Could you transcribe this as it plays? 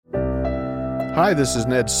Hi, this is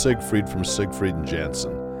Ned Siegfried from Siegfried and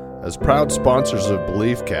Jensen. As proud sponsors of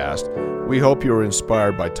BeliefCast, we hope you are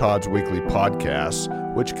inspired by Todd's weekly podcasts,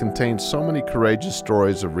 which contain so many courageous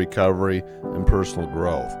stories of recovery and personal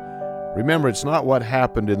growth. Remember, it's not what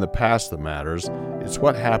happened in the past that matters, it's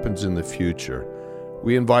what happens in the future.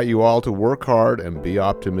 We invite you all to work hard and be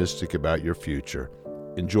optimistic about your future.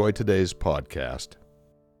 Enjoy today's podcast.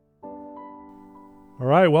 All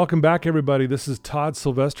right, welcome back, everybody. This is Todd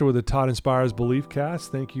Sylvester with the Todd Inspires BeliefCast.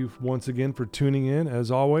 Thank you once again for tuning in. As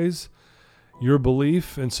always, your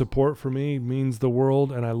belief and support for me means the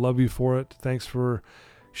world, and I love you for it. Thanks for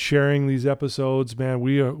sharing these episodes, man.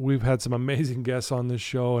 We've had some amazing guests on this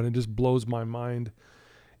show, and it just blows my mind.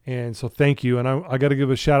 And so thank you. And I got to give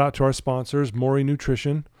a shout out to our sponsors, Maury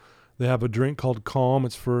Nutrition. They have a drink called Calm.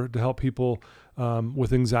 It's to help people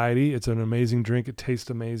with anxiety. It's an amazing drink. It tastes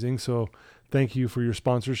amazing. So thank you for your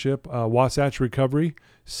sponsorship. Wasatch Recovery,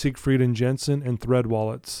 Siegfried and Jensen, and Thread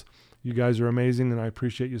Wallets. You guys are amazing, and I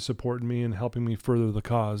appreciate you supporting me and helping me further the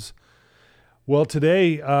cause. Well,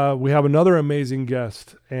 today we have another amazing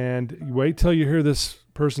guest, and wait till you hear this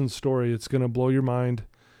person's story. It's going to blow your mind.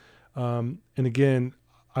 And again,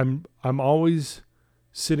 I'm always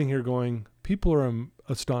sitting here going, people are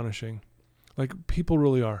astonishing. Like, people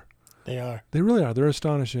really are. They are. They really are. They're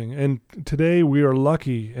astonishing. And today we are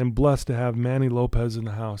lucky and blessed to have Manny Lopez in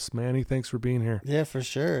the house. Manny, thanks for being here. Yeah, for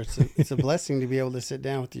sure. It's a blessing to be able to sit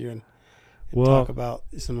down with you and talk about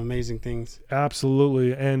some amazing things.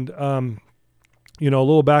 Absolutely. And, a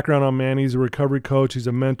little background on Manny. He's a recovery coach. He's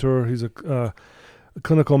a mentor. He's a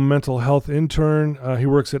clinical mental health intern. He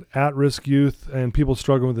works at-risk youth and people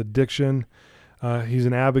struggling with addiction. He's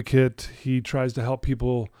an advocate. He tries to help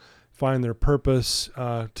people find their purpose,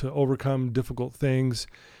 to overcome difficult things.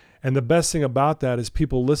 And the best thing about that is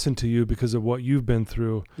people listen to you because of what you've been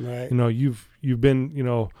through. Right. You've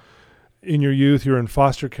been, in your youth, you're in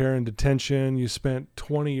foster care and detention. You spent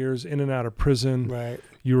 20 years in and out of prison. Right.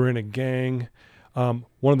 You were in a gang.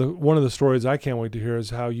 One of the stories I can't wait to hear is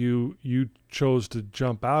how you chose to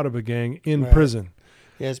jump out of a gang in prison.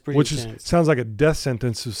 Yeah, it's pretty intense. Sounds like a death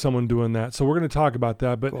sentence of someone doing that. So we're going to talk about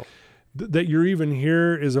that. But cool. That you're even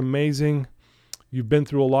here is amazing. You've been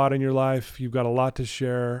through a lot in your life. You've got a lot to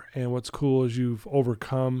share. And what's cool is you've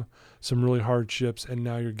overcome some really hardships, and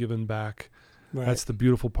now you're giving back. Right. That's the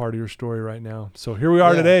beautiful part of your story right now. So here we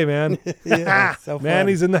are today, man. Yeah, so fun.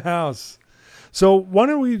 Manny's in the house. So why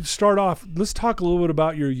don't we start off? Let's talk a little bit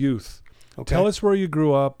about your youth. Okay. Tell us where you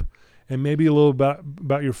grew up and maybe a little bit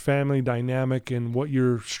about your family dynamic and what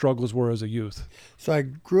your struggles were as a youth. So I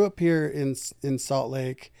grew up here in Salt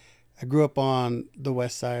Lake. I grew up on the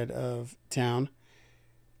west side of town.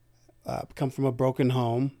 Come from a broken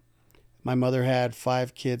home. My mother had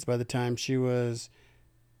 5 kids by the time she was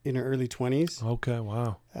in her early 20s. Okay,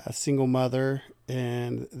 wow. A single mother,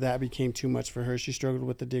 and that became too much for her. She struggled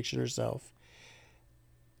with addiction herself.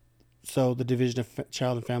 So the Division of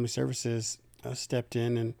Child and Family Services stepped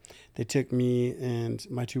in, and they took me and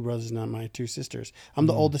my 2 brothers and my 2 sisters. I'm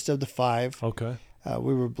the oldest of the 5. Okay.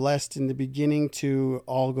 We were blessed in the beginning to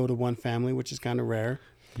all go to one family, which is kind of rare.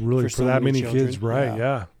 Really, for that many kids, right?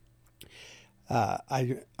 Yeah.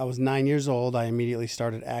 I was 9 years old. I immediately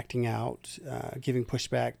started acting out, giving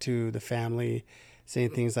pushback to the family,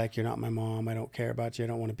 saying things like, "You're not my mom. I don't care about you. I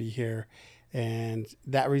don't want to be here." And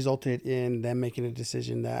that resulted in them making a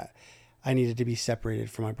decision that I needed to be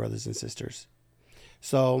separated from my brothers and sisters.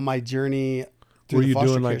 So my journey through the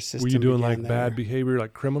foster care system. Were you doing like bad behavior,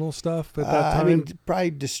 like criminal stuff at that time? I mean,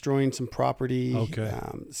 probably destroying some property,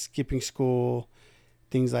 skipping school,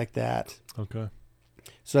 things like that. Okay.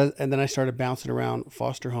 So, and then I started bouncing around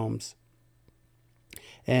foster homes.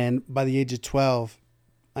 And by the age of 12,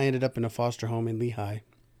 I ended up in a foster home in Lehigh.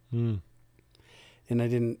 And I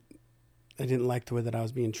didn't like the way that I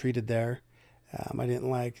was being treated there. I didn't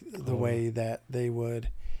like the way that they would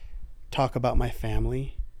talk about my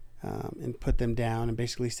family and put them down and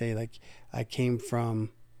basically say, like, I came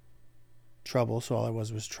from trouble, so all I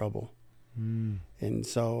was trouble. And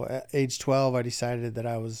so at age 12, I decided that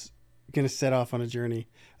I was going to set off on a journey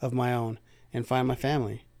of my own and find my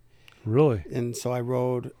family. Really? And so I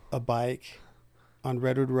rode a bike on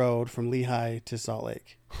Redwood Road from Lehigh to Salt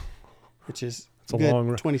Lake, which is a good long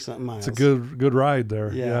 20-something miles. It's a good ride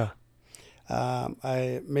there. Yeah.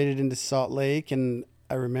 I made it into Salt Lake, and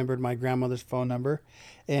I remembered my grandmother's phone number,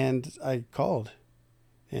 and I called,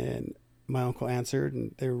 and my uncle answered,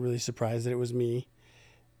 and they were really surprised that it was me,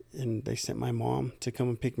 and they sent my mom to come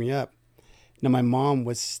and pick me up. Now, my mom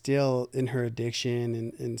was still in her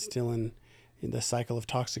addiction and still in the cycle of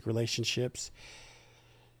toxic relationships.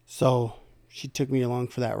 So she took me along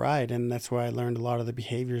for that ride, and that's where I learned a lot of the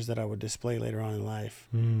behaviors that I would display later on in life,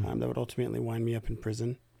 that would ultimately wind me up in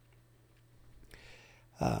prison.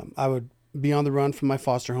 I would be on the run from my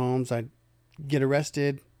foster homes. I'd get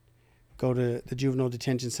arrested, go to the juvenile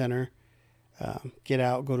detention center, get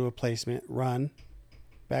out, go to a placement, run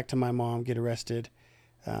back to my mom, get arrested,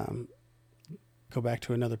 go back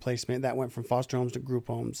to another placement. That went from foster homes to group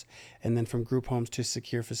homes, and then from group homes to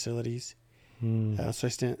secure facilities. So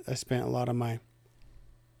I spent a lot of my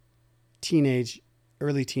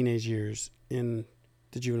early teenage years in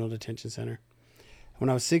the juvenile detention center. When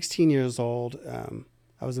I was 16 years old,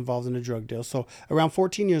 I was involved in a drug deal. So around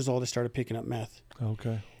 14 years old, I started picking up meth.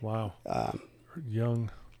 Okay. Wow.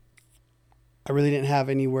 Young. I really didn't have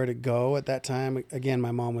anywhere to go at that time. Again,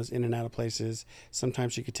 my mom was in and out of places.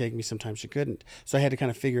 Sometimes she could take me, sometimes she couldn't. So I had to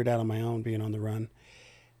kind of figure it out on my own, being on the run.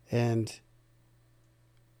 And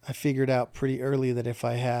I figured out pretty early that if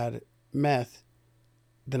I had meth,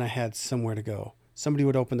 then I had somewhere to go. Somebody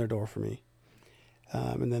would open their door for me.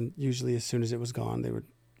 And then usually as soon as it was gone, they would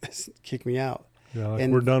kick me out. Yeah, like,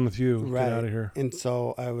 we're done with you. Right. Get out of here. And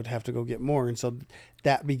so I would have to go get more. And so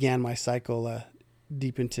that began my cycle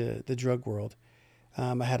deep into the drug world.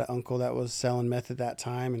 I had an uncle that was selling meth at that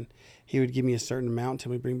time, and he would give me a certain amount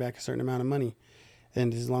until we bring back a certain amount of money.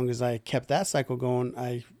 And as long as I kept that cycle going,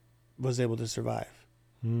 I was able to survive.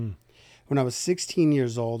 When I was 16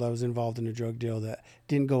 years old, I was involved in a drug deal that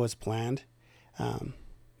didn't go as planned.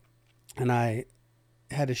 And I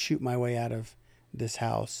had to shoot my way out of this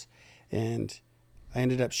house, and I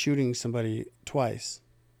ended up shooting somebody twice.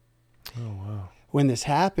 Oh, wow. When this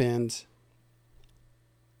happened,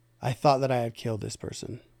 I thought that I had killed this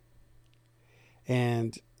person.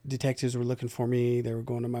 And detectives were looking for me. They were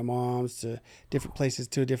going to my mom's, to different places,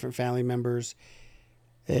 to different family members.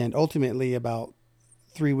 And ultimately, about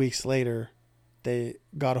 3 weeks later, they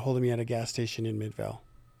got a hold of me at a gas station in Midvale.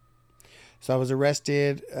 So I was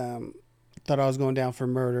arrested, thought I was going down for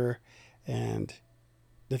murder, and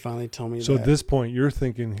they finally told me So at this point, you're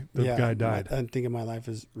thinking the guy died. I'm thinking my life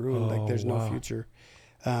is ruined. Like, there's no future.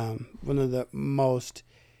 One of the most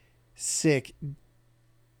sick,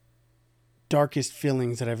 darkest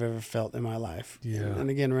feelings that I've ever felt in my life. Yeah. And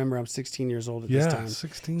again, remember, I'm 16 years old at this time.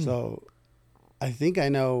 16. So I think I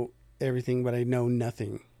know everything, but I know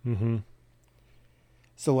nothing. Mm-hmm.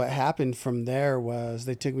 So what happened from there was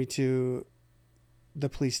they took me to the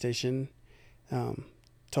police station,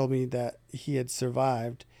 told me that he had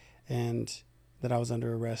survived and that I was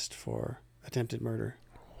under arrest for attempted murder.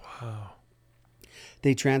 Wow.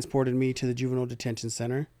 They transported me to the juvenile detention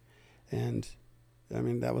center. And I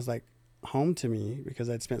mean, that was like home to me because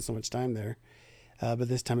I'd spent so much time there. But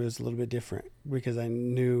this time it was a little bit different because I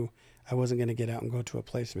knew I wasn't going to get out and go to a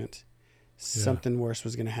placement. Something worse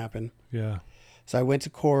was going to happen. Yeah. So I went to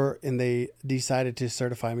court, and they decided to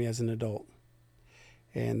certify me as an adult.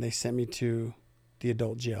 And they sent me to the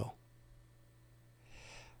adult jail.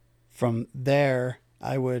 From there,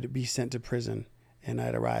 I would be sent to prison, and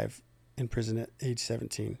I'd arrive in prison at age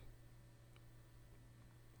 17.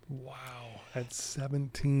 Wow. At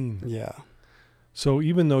 17. Yeah. So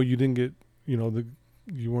even though you didn't get,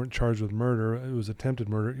 you weren't charged with murder, it was attempted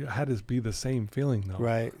murder, it had to be the same feeling, though.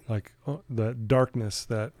 Right. Like the darkness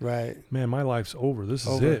that, right. Man, my life's over. This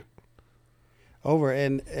Over. is it. Over.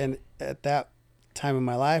 And at that time in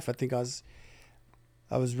my life, I think I was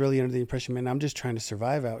really under the impression, man, I'm just trying to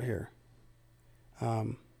survive out here.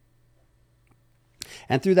 And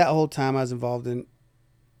through that whole time, I was involved in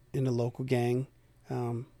a local gang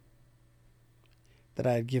that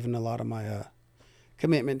I had given a lot of my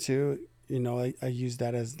commitment to. I used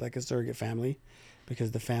that as like a surrogate family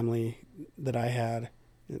because the family that I had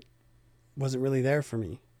wasn't really there for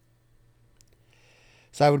me.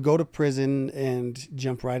 So I would go to prison and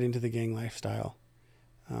jump right into the gang lifestyle.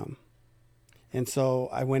 And so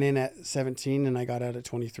I went in at 17 and I got out at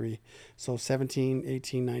 23. So 17,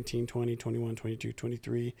 18, 19, 20, 21, 22,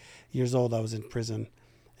 23 years old, I was in prison.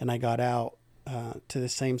 And I got out to the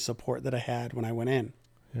same support that I had when I went in.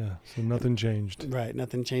 Yeah, so nothing changed. Right,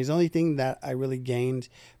 nothing changed. The only thing that I really gained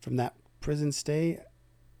from that prison stay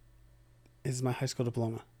is my high school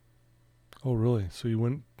diploma. Oh, really? So you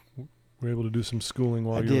were able to do some schooling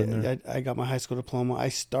while you were in there? I got my high school diploma. I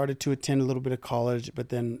started to attend a little bit of college, but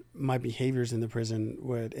then my behaviors in the prison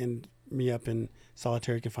would end me up in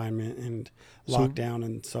solitary confinement and lockdown,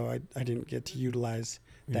 and so I didn't get to utilize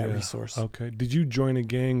that resource. Okay. Did you join a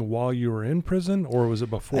gang while you were in prison, or was it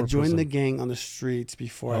before prison? I joined the gang on the streets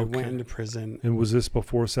before I went into prison. And was this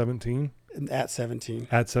before 17? At 17.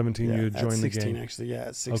 At 17, you had joined the gang? At 16, actually. Yeah,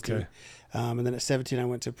 at 16. Okay. And then at 17, I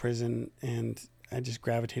went to prison, and I just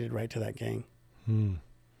gravitated right to that gang.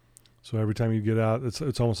 So every time you get out,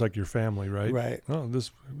 it's almost like your family, right? Right. Oh, I'm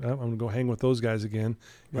going to go hang with those guys again. And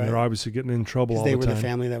Right. they're obviously getting in trouble all the Because time. they were the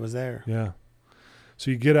family that was there. Yeah. So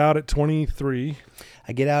you get out at 23.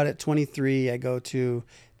 I get out at 23. I go to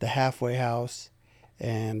the halfway house,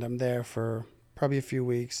 and I'm there for probably a few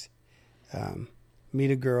weeks. Meet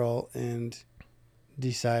a girl and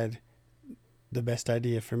decide the best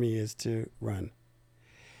idea for me is to run.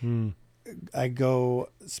 I go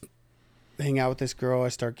hang out with this girl. I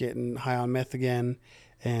start getting high on meth again,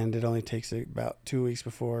 and it only takes about 2 weeks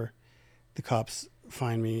before the cops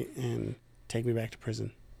find me and take me back to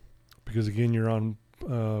prison. Because again, you're on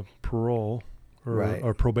parole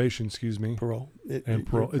or probation, excuse me. Parole.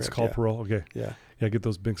 Parole. It's called parole. Okay. Yeah. Yeah, I get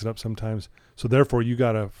those mixed up sometimes. So therefore, you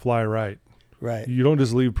got to fly right. Right. You don't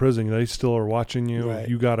just leave prison. They still are watching you. Right.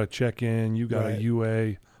 You got to check in. You got Right. a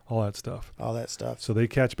UA, all that stuff. All that stuff. So they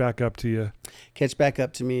catch back up to you. Catch back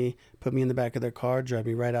up to me, put me in the back of their car, drive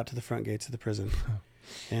me right out to the front gates of the prison,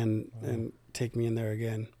 and take me in there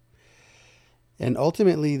again. And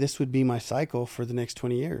ultimately, this would be my cycle for the next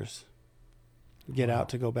 20 years. Get out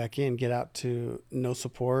to go back in, get out to no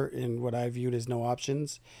support and what I viewed as no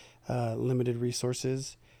options, limited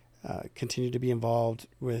resources, continue to be involved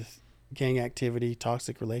with gang activity,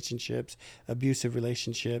 toxic relationships, abusive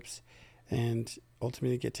relationships, and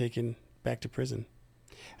ultimately get taken back to prison.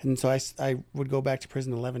 And so I would go back to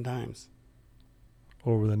prison 11 times.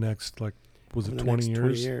 Over the next, was it 20 years?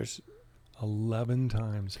 20 years. 11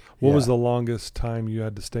 times. What was the longest time you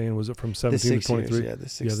had to stay in? Was it from 17 to 23?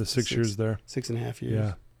 Years, the 6 years there. 6.5 years.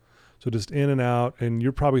 Yeah. So just in and out, and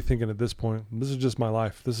you're probably thinking at this point, this is just my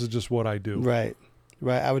life. This is just what I do. Right.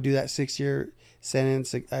 I would do that 6-year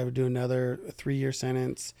sentence. I would do another 3-year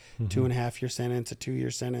sentence, 2.5-year sentence, a 2-year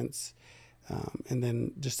sentence, and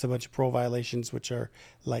then just a bunch of parole violations, which are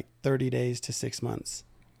like 30 days to 6 months.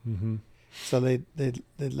 Mm-hmm. So they'd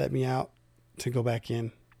let me out to go back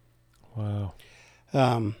in. Wow.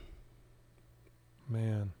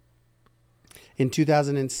 Man. In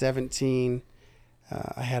 2017,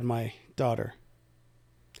 I had my daughter.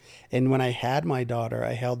 And when I had my daughter,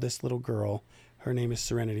 I held this little girl. Her name is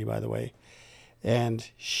Serenity, by the way. And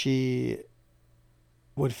she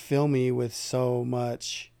would fill me with so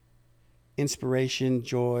much inspiration,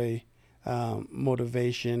 joy,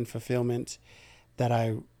 motivation, fulfillment, that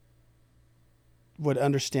I would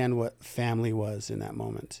understand what family was in that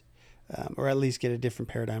moment. Or at least get a different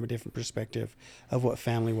paradigm, a different perspective of what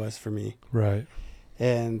family was for me. Right.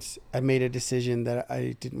 And I made a decision that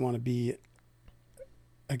I didn't want to be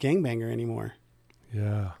a gangbanger anymore.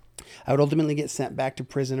 Yeah. I would ultimately get sent back to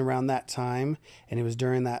prison around that time. And it was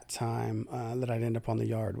during that time that I'd end up on the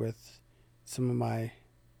yard with some of my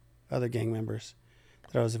other gang members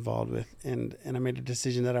that I was involved with. And I made a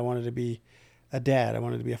decision that I wanted to be a dad. I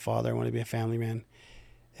wanted to be a father. I wanted to be a family man.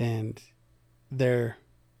 And their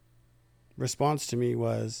response to me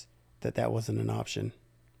was that wasn't an option.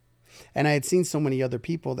 And I had seen so many other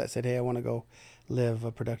people that said, hey, I want to go live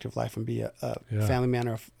a productive life and be a family man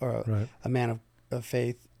or a man of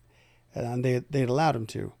faith. And they'd allowed him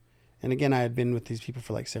to. And again, I had been with these people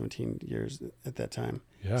for like 17 years at that time.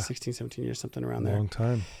 Yeah. 16, 17 years, something around there. Long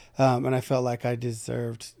time. And I felt like I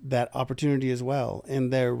deserved that opportunity as well.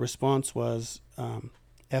 And their response was,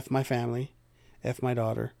 F my family, F my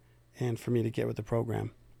daughter, and for me to get with the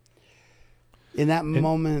program. In that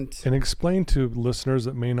moment. And explain to listeners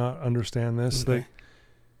that may not understand this, Okay.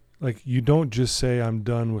 like you don't just say I'm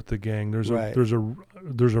done with the gang. There's Right. there's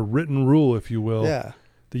a written rule, if you will, Yeah.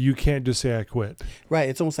 that you can't just say I quit. Right.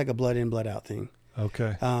 It's almost like a blood in, blood out thing.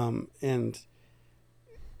 Okay. And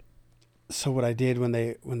so what I did when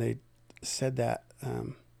they said that,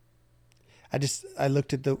 I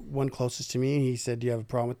looked at the one closest to me and he said, do you have a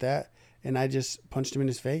problem with that? And I just punched him in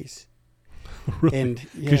his face. Really? And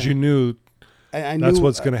because you knew I that's knew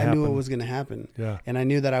what's going to happen. I knew what was going to happen. Yeah. And I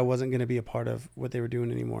knew that I wasn't going to be a part of what they were doing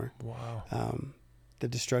anymore. Wow. The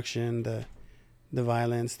destruction, the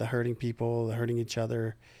violence, the hurting people, the hurting each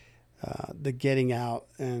other, the getting out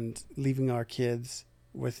and leaving our kids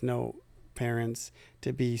with no parents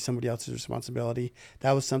to be somebody else's responsibility.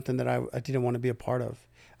 That was something that I didn't want to be a part of.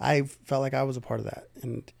 I felt like I was a part of that,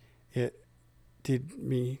 and it did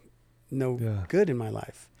me no good in my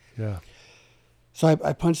life. Yeah. So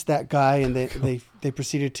I punched that guy, and they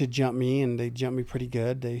proceeded to jump me, and they jumped me pretty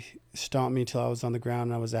good. They stomped me until I was on the ground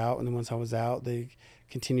and I was out. And then once I was out, they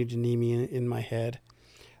continued to knee me in my head.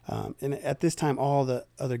 And at this time, all the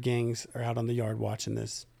other gangs are out on the yard watching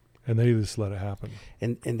this. And they just let it happen.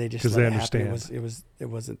 And they just let they it understand. happen. It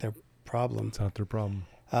wasn't their problem. It's not their problem.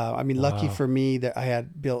 Lucky for me that I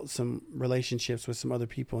had built some relationships with some other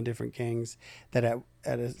people in different gangs that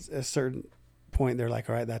at a certain point, they're like,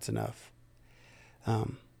 all right, that's enough.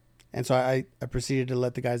 And so I proceeded to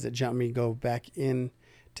let the guys that jumped me go back in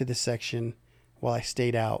to the section while I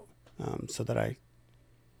stayed out, so that I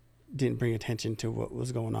didn't bring attention to what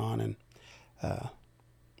was going on. And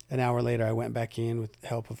an hour later, I went back in with the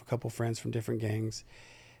help of a couple friends from different gangs.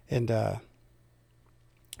 And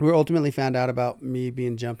we were ultimately found out about me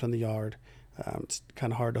being jumped on the yard. It's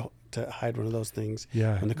kind of hard to hide one of those things.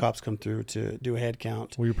 Yeah. When the cops come through to do a head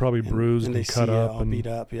count. Well, you're probably bruised and and they cut see you up all and beat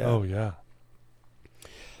up. Yeah. Oh yeah.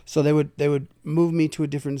 So they would move me to a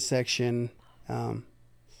different section. And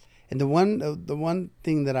the one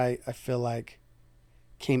thing that I feel like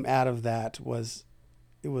came out of that was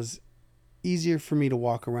it was easier for me to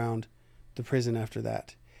walk around the prison after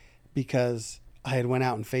that, because I had went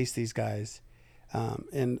out and faced these guys,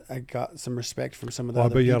 and I got some respect from some of the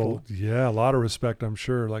other people. A lot of respect, I'm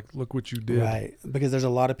sure. Like, look what you did. Right, because there's a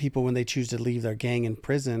lot of people, when they choose to leave their gang in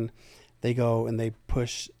prison, they go and they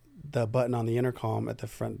push the button on the intercom at the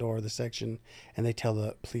front door of the section, and they tell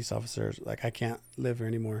the police officers, like, I can't live here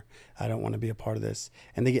anymore. I don't want to be a part of this.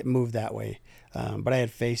 And they get moved that way. But I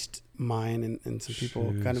had faced mine, and some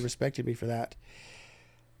people kind of respected me for that.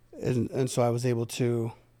 And so I was able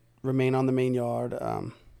to remain on the main yard,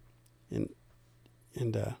 and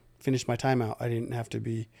finish my time out. I didn't have to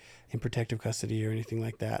be in protective custody or anything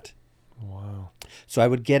like that. Wow. So I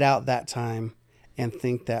would get out that time and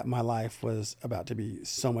think that my life was about to be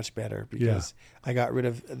so much better, because I got rid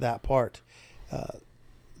of that part.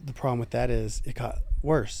 The problem with that is it got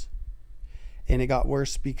worse. And it got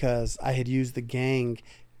worse because I had used the gang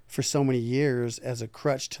for so many years as a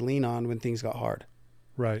crutch to lean on when things got hard.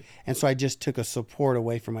 Right. And so I just took a support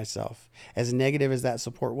away from myself. As negative as that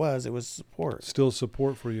support was, it was support. Still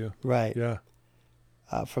support for you. Right. Yeah.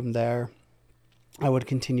 From there, I would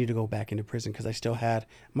continue to go back into prison because I still had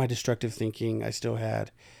my destructive thinking. I still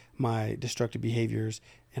had my destructive behaviors,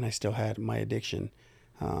 and I still had my addiction.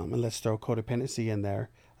 And let's throw codependency in there,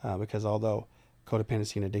 because although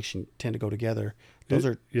codependency and addiction tend to go together, those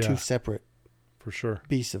are two separate for sure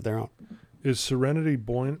beasts of their own. Is Serenity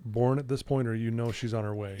born at this point, or she's on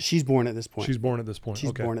her way? She's born at this point. She's born at this point.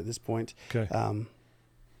 She's born at this point. Okay. And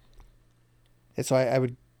so I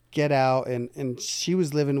would get out, and she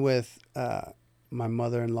was living with my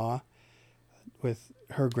mother-in-law, with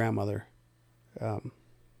her grandmother. And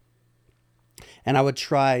I would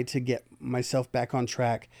try to get myself back on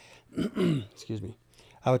track. Excuse me.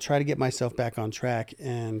 I would try to get myself back on track,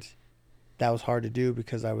 and that was hard to do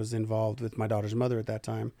because I was involved with my daughter's mother at that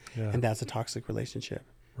time, and that's a toxic relationship.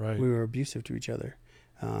 Right. We were abusive to each other.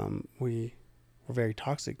 We were very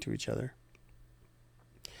toxic to each other.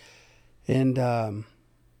 And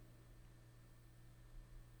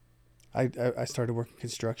I started working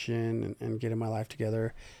construction and getting my life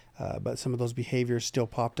together, but some of those behaviors still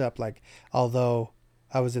popped up. Like, although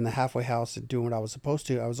I was in the halfway house and doing what I was supposed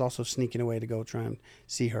to, I was also sneaking away to go try and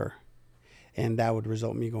see her. And that would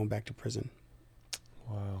result in me going back to prison.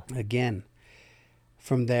 Wow. Again,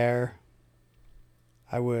 from there,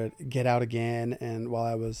 I would get out again. And while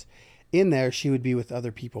I was in there, she would be with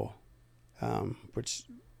other people, which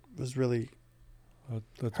was really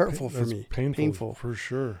hurtful for me. Painful. For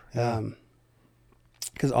sure. Yeah.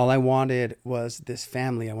 Because all I wanted was this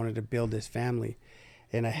family. I wanted to build this family.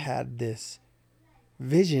 And I had this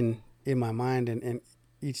vision in my mind. And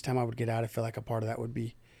each time I would get out, I felt like a part of that would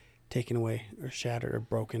be taken away or shattered or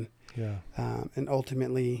broken. Yeah. And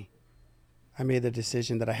ultimately, I made the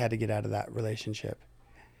decision that I had to get out of that relationship.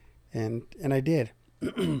 And I did.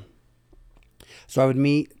 So I would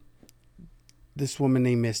meet this woman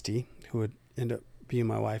named Misty, who would end up being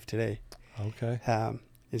my wife today. Okay.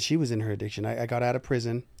 And she was in her addiction. I got out of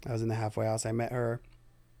prison. I was in the halfway house. I met her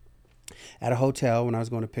at a hotel when I was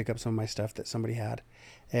going to pick up some of my stuff that somebody had.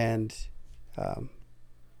 And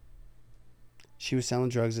she was selling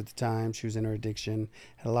drugs at the time. She was in her addiction.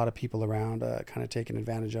 Had a lot of people around kind of taking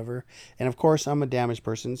advantage of her. And, of course, I'm a damaged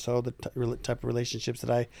person, so the type of relationships that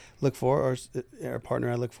I look for, or a partner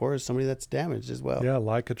I look for, is somebody that's damaged as well. Yeah,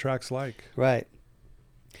 like attracts like. Right.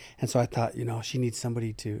 And so I thought, she needs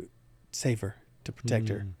somebody to save her, to protect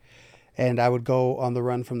her. And I would go on the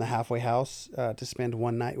run from the halfway house to spend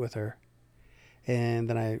one night with her. And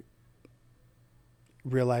then I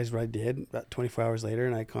realized what I did about 24 hours later,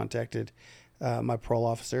 and I contacted my parole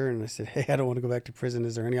officer, and I said, hey, I don't want to go back to prison.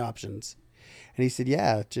 Is there any options? And he said,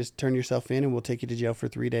 yeah, just turn yourself in and we'll take you to jail for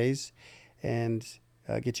 3 days and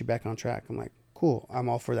get you back on track. I'm like, cool, I'm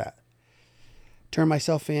all for that. Turned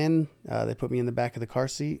myself in. They put me in the back of the car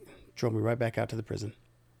seat, drove me right back out to the prison.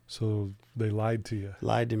 So they lied to you.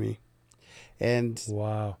 Lied to me. And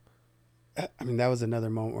wow. I mean, that was another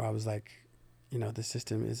moment where I was like, the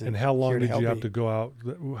system isn't. And how long here to did help you have me. to go out?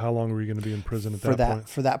 How long were you going to be in prison at for that point?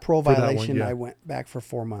 For that parole For that one, violation, yeah. I went back for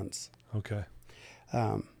 4 months. Okay.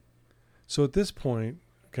 Um, So at this point,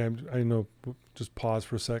 okay, I know, just pause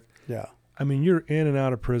for a sec. yeah. I mean, you're in and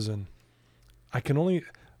out of prison. I can only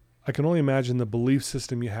imagine the belief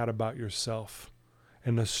system you had about yourself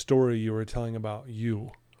and the story you were telling about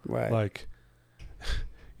you. Right. Like,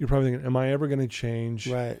 you're probably thinking, am I ever going to change?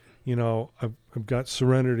 Right. I've got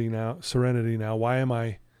serenity now. Why am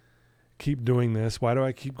I keep doing this? Why do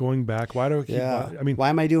I keep going back? Why do I keep, I mean, why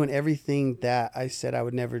am I doing everything that I said I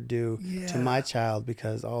would never do to my child,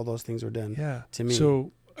 because all those things were done to me.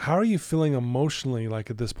 So how are you feeling emotionally?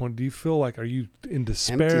 Like at this point, do you feel like, are you in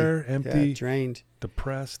despair, empty, drained,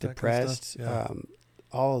 depressed, that kind of stuff? yeah.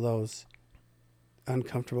 All of those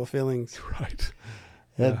uncomfortable feelings. Right.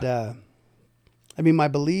 And, I mean, my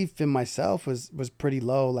belief in myself was pretty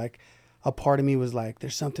low. Like, a part of me was like,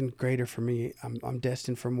 there's something greater for me. I'm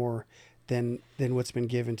destined for more than what's been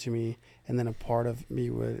given to me. And then a part of me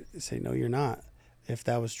would say, no, you're not. If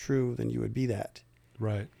that was true, then you would be that.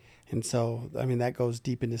 Right. And so, I mean, that goes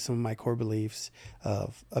deep into some of my core beliefs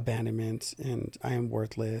of abandonment and I am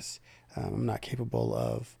worthless. I'm not capable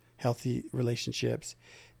of healthy relationships,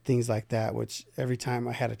 things like that, which every time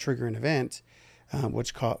I had a triggering event,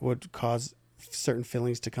 which would cause certain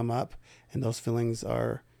feelings to come up. And those feelings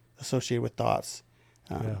are associated with thoughts,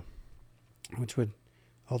 which would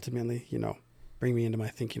ultimately, bring me into my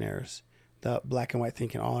thinking errors. The black and white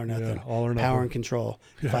thinking, all or nothing, all or nothing. Power and control.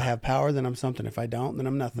 Yeah. If I have power, then I'm something. If I don't, then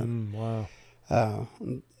I'm nothing. Wow.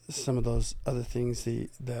 Some of those other things, the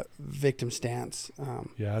victim stance.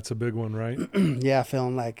 Yeah, that's a big one, right? Yeah,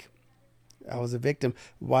 feeling like I was a victim.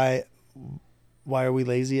 Why are we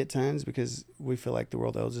lazy at times? Because we feel like the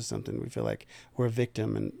world owes us something. We feel like we're a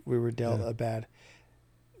victim and we were dealt a bad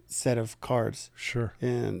set of cards. Sure.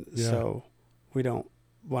 And so we don't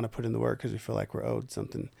want to put in the work because we feel like we're owed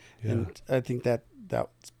something. Yeah. And I think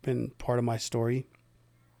that's been part of my story.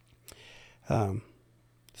 So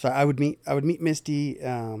I would meet Misty,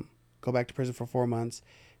 go back to prison for 4 months.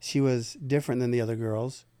 She was different than the other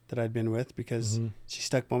girls that I'd been with because she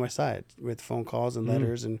stuck by my side with phone calls and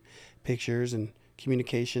letters and pictures and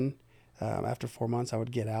communication. After 4 months, I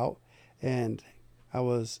would get out, and I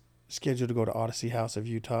was scheduled to go to Odyssey House of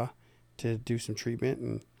Utah to do some treatment.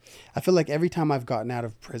 And I feel like every time I've gotten out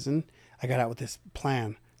of prison, I got out with this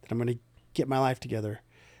plan that I'm going to get my life together.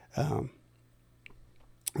 And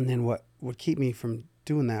then what would keep me from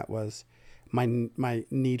doing that was my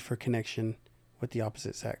need for connection with the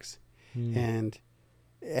opposite sex. And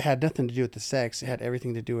it had nothing to do with the sex. It had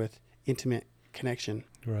everything to do with intimate connection.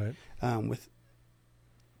 Right. With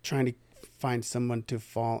trying to find someone to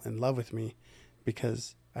fall in love with me,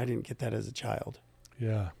 because I didn't get that as a child.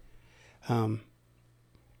 Yeah.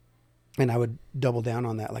 And I would double down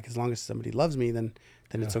on that. Like, as long as somebody loves me, then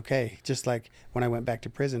it's okay. Just like when I went back to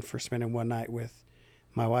prison for spending one night with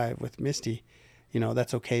my wife, with Misty,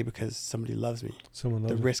 that's okay because somebody loves me. Someone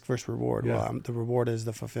loves the me. Risk versus reward. Yeah. Well, the reward is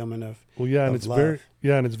the fulfillment of and it's love.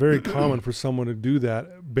 very common for someone to do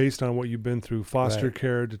that based on what you've been through: foster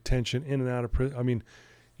care, detention, in and out of prison. I mean,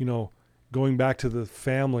 going back to the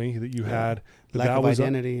family that you had, lack of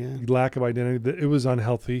identity. Lack of identity. It was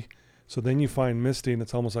unhealthy. So then you find Misty, and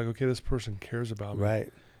it's almost like, okay, this person cares about me.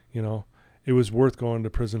 Right. It was worth going to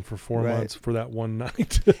prison for 4 months for that one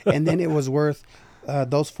night. And then it was worth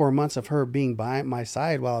those 4 months of her being by my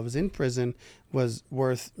side while I was in prison was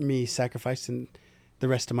worth me sacrificing the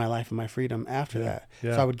rest of my life and my freedom after that.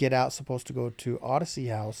 Yeah. So I would get out, supposed to go to Odyssey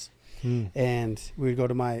House, and we would go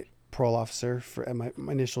to my parole officer for my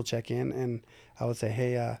initial check-in, and I would say,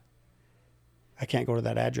 hey, I can't go to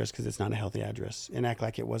that address because it's not a healthy address, and act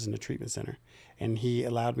like it wasn't a treatment center. And he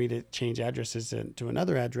allowed me to change addresses to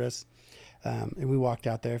another address. And we walked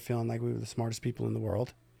out there feeling like we were the smartest people in the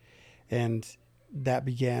world. And that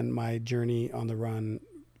began my journey on the run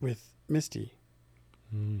with Misty.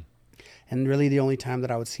 And really the only time that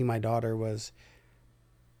I would see my daughter was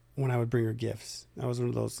when I would bring her gifts. I was one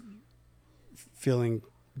of those feeling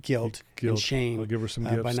guilt and shame. I'll give her some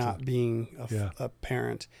gifts by not being a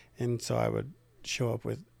parent. And so I would show up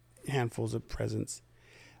with handfuls of presents.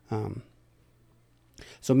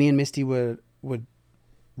 So me and Misty would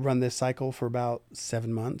run this cycle for about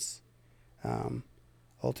 7 months.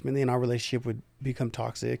 Ultimately, and our relationship would become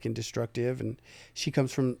toxic and destructive. And she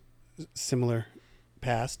comes from similar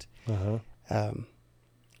past.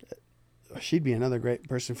 She'd be another great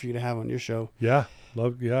person for you to have on your show. Yeah. I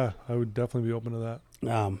would definitely be open to that.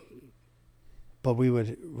 But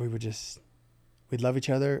we'd love each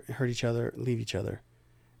other, hurt each other, leave each other,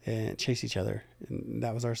 and chase each other. And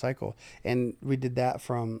that was our cycle. And we did that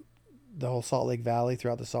from the whole Salt Lake Valley,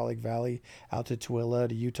 throughout the Salt Lake Valley, out to Tooele,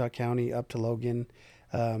 to Utah County, up to Logan,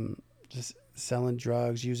 just selling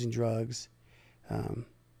drugs, using drugs,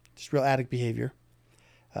 just real addict behavior.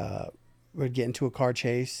 We'd get into a car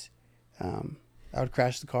chase. I would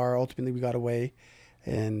crash the car. Ultimately, we got away,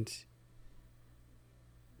 and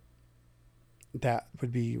that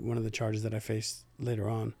would be one of the charges that I faced later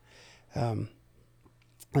on.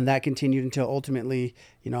 And that continued until ultimately,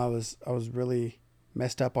 you know, I was really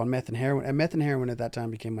messed up on meth and heroin. And meth and heroin at that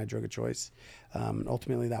time became my drug of choice.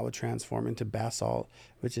 Ultimately, that would transform into bath salt,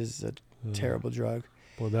 which is a terrible drug.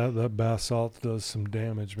 Well, that bath salt does some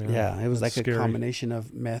damage, man. Yeah, it was That's like scary. a combination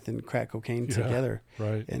of meth and crack cocaine together.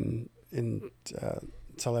 Right. And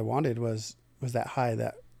that's all I wanted was that high,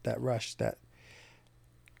 that rush, that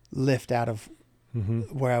lift out of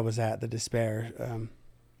where I was at, the despair,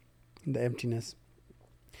 the emptiness.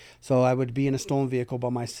 So I would be in a stolen vehicle by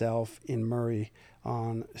myself in Murray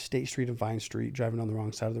on State Street and Vine Street, driving on the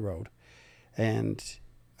wrong side of the road. And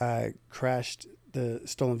I crashed the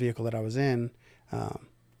stolen vehicle that I was in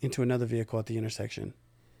into another vehicle at the intersection.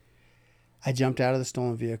 I jumped out of the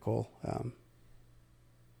stolen vehicle.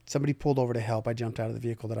 Somebody pulled over to help. I jumped out of the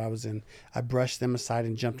vehicle that I was in. I brushed them aside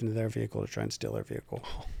and jumped into their vehicle to try and steal their vehicle.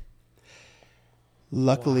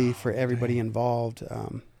 Luckily for everybody involved,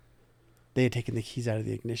 they had taken the keys out of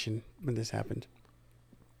the ignition when this happened.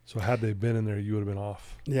 So had they been in there, you would have been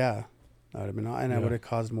off. Yeah, I would have been, and I would have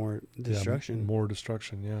caused more destruction. Yeah, more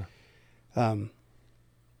destruction, yeah.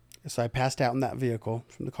 So I passed out in that vehicle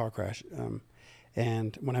from the car crash.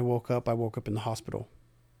 And when I woke up in the hospital.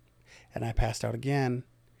 And I passed out again,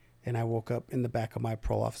 and I woke up in the back of my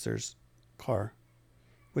parole officer's car,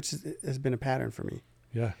 which has been a pattern for me.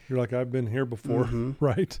 Yeah, you're like, I've been here before,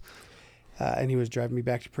 right? And he was driving me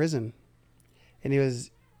back to prison. And it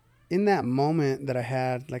was in that moment that I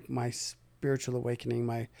had like my spiritual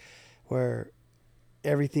awakening, where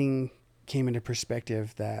everything came into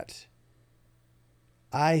perspective, that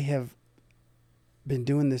I have been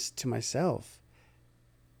doing this to myself.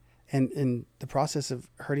 And in the process of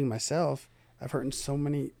hurting myself, I've hurt so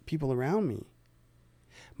many people around me.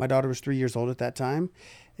 My daughter was 3 years old at that time,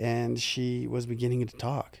 and she was beginning to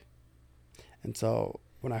talk. And so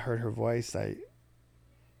when I heard her voice, I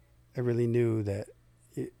really knew that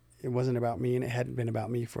it wasn't about me, and it hadn't been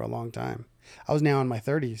about me for a long time. I was now in my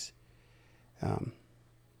 30s.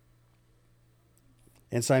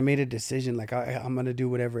 And so I made a decision, like I'm going to do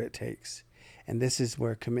whatever it takes. And this is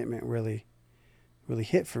where commitment really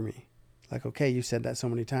hit for me. Like, okay, you said that so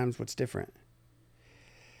many times. What's different?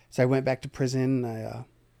 So I went back to prison.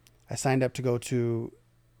 I signed up to go to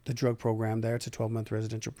the drug program there. It's a 12-month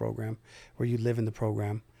residential program where you live in the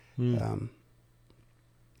program. And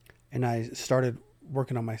I started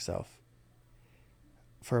working on myself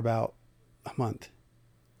for about a month.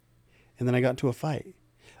 And then I got into a fight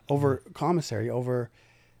over commissary, over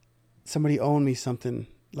somebody owed me something.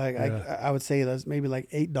 Like I would say that's maybe like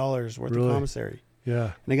 $8 worth of commissary.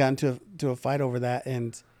 Yeah. And I got into a fight over that.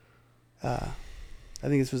 And I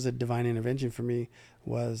think this was a divine intervention for me,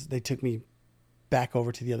 was they took me back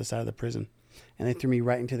over to the other side of the prison, and they threw me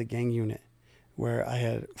right into the gang unit where I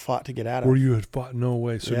had fought to get out of. Where you had fought? No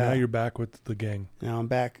way. So now you're back with the gang. Now I'm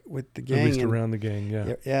back with the gang. At least around the gang,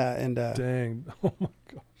 yeah. Yeah. And dang. Oh my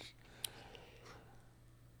gosh.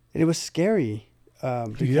 And it was scary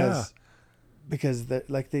because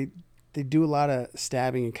they do a lot of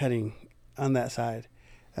stabbing and cutting on that side.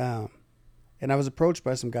 And I was approached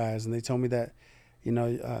by some guys, and they told me that, you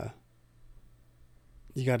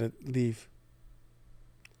got to leave.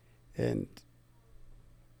 And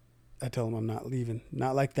I told them I'm not leaving.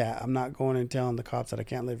 Not like that. I'm not going and telling the cops that I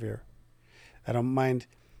can't live here. I don't mind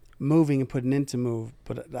moving and putting in to move,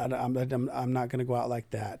 but I'm not going to go out like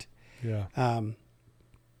that. Yeah.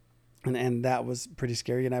 And that was pretty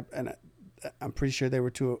scary. And I'm pretty sure they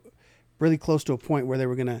were really close to a point where they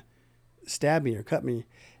were going to stab me or cut me.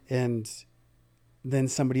 And then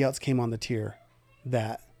somebody else came on the tier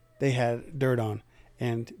that they had dirt on,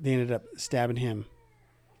 and they ended up stabbing him.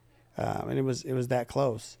 And it was that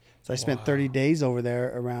close. So I spent 30 days over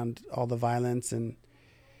there around all the violence and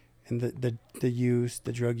the use,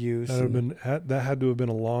 the drug use. That had to have been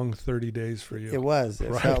a long 30 days for you. It was.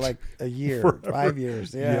 It felt like a year, Forever. 5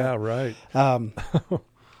 years. Yeah. Yeah, right.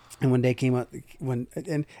 And when they came up,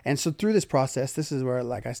 and so through this process, this is where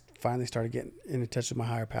like I finally started getting in touch with my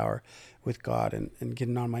higher power, with God, and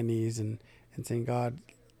getting on my knees and saying, God,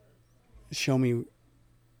 show me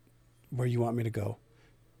where you want me to go.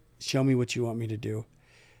 Show me what you want me to do.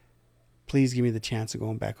 Please give me the chance of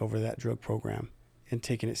going back over that drug program and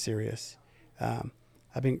taking it serious.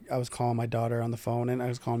 I was calling my daughter on the phone, and I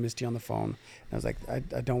was calling Misty on the phone. And I was like,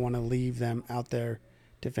 I don't want to leave them out there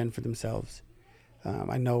to fend for themselves.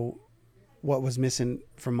 I know what was missing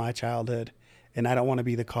from my childhood, and I don't want to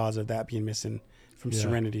be the cause of that being missing from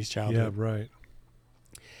Serenity's childhood. Yeah, right.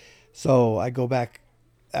 So I go back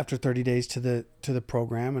after 30 days to the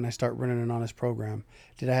program, and I start running an honest program.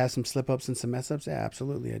 Did I have some slip-ups and some mess-ups? Yeah,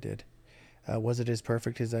 absolutely I did. Was it as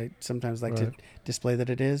perfect as I sometimes like to display that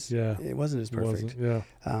it is? Yeah. It wasn't as perfect.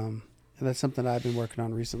 And that's something I've been working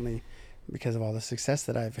on recently because of all the success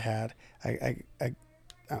that I've had. I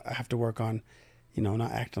have to work on,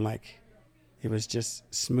 not acting like it was just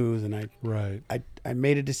smooth, and I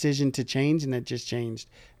made a decision to change, and it just changed.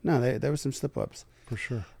 No, there was some slip-ups. For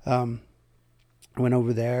sure. I went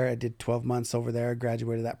over there. I did 12 months over there.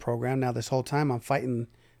 Graduated that program. Now this whole time I'm fighting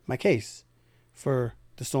my case for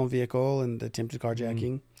the stolen vehicle and the attempted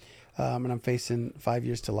carjacking. And I'm facing 5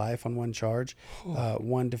 years to life on one charge,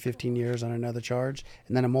 1 to 15 years on another charge,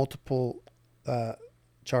 and then a multiple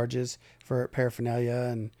charges for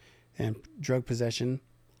paraphernalia and drug possession.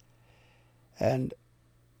 And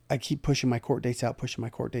I keep pushing my court dates out,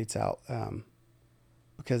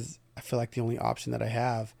 because I feel like the only option that I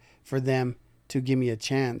have for them to give me a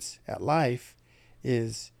chance at life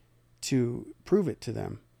is to prove it to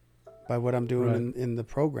them by what I'm doing in the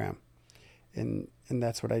program. And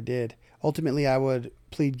that's what I did. Ultimately, I would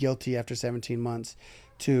plead guilty after 17 months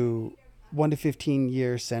to 1 to 15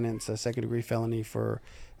 year sentence, a second-degree felony for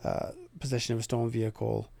possession of a stolen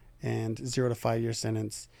vehicle, and 0 to 5 year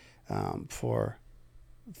sentence for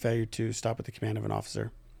failure to stop at the command of an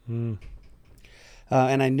officer. And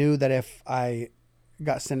I knew that if I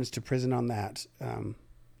got sentenced to prison on that,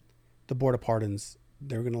 the Board of Pardons,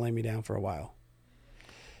 they were going to lay me down for a while.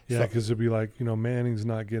 Yeah, because it'd be like, Manning's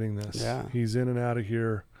not getting this. Yeah. He's in and out of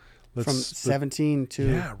here. From 17 to...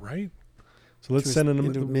 Yeah, right. So let's send him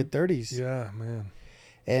into mid-30s. Yeah, man.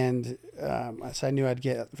 And so I knew I'd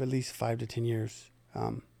get at least 5 to 10 years.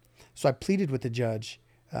 So I pleaded with the judge.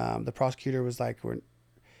 The prosecutor was like,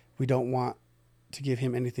 we don't want to give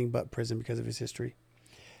him anything but prison because of his history.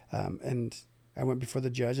 And I went before the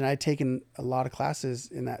judge, and I had taken a lot of classes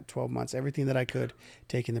in that 12 months, everything that I could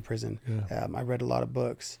take in the prison. Yeah. I read a lot of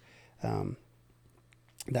books.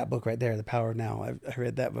 That book right there, The Power of Now, I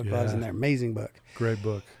read that book while I was in there. Amazing book. Great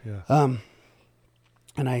book, yeah.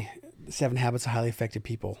 And 7 Habits of Highly Effective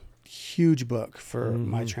People, huge book for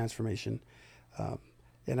my transformation.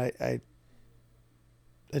 And I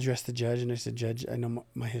addressed the judge, and I said, Judge, I know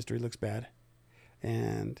my history looks bad,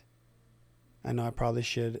 and I know I probably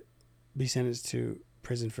should be sentenced to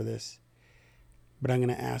prison for this, but I'm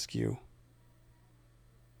going to ask you,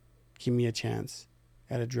 give me a chance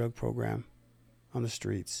at a drug program on the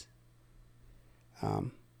streets. I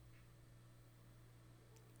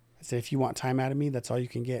said, if you want time out of me, that's all you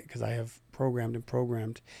can get, because I have programmed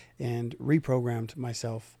and reprogrammed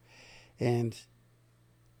myself. And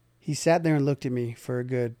he sat there and looked at me for a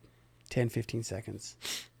good 10, 15 seconds.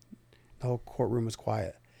 The whole courtroom was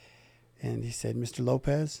quiet. And he said, Mr.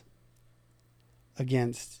 Lopez,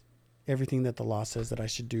 against everything that the law says that I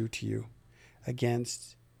should do to you,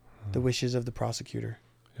 against the wishes of the prosecutor.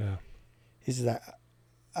 Yeah. He says,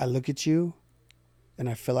 I look at you and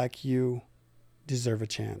I feel like you deserve a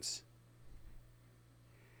chance.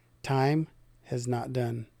 Time has not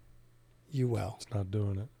done you well. It's not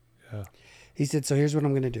doing it. Yeah. He said, so here's what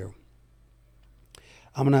I'm going to do.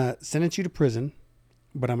 I'm going to sentence you to prison,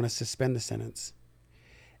 but I'm going to suspend the sentence.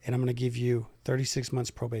 And I'm going to give you 36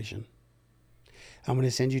 months probation. I'm going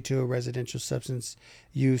to send you to a residential substance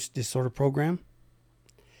use disorder program.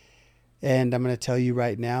 And I'm going to tell you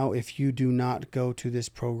right now, if you do not go to this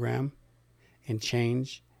program and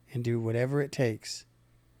change and do whatever it takes,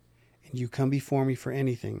 and you come before me for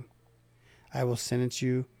anything, I will sentence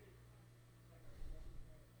you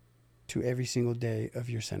to every single day of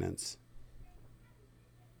your sentence.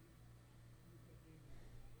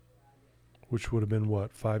 Which would have been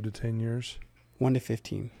what, 5 to 10 years? 1 to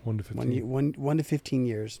 15. 1 to 15. 1 to 15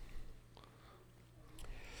 years.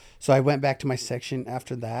 So I went back to my section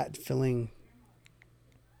after that, feeling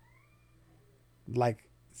like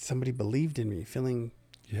somebody believed in me, feeling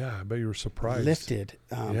Yeah, I bet you were surprised. lifted,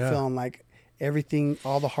 feeling like everything,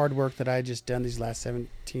 all the hard work that I had just done these last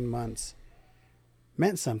 17 months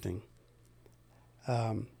meant something.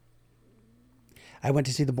 I went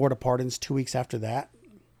to see the Board of Pardons 2 weeks after that,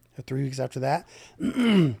 or 3 weeks after that.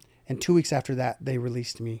 And 2 weeks after that, they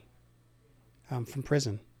released me from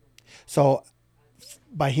prison. So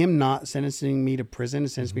by him not sentencing me to prison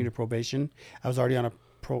and sentencing me to probation, I was already on a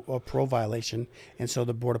parole violation. And so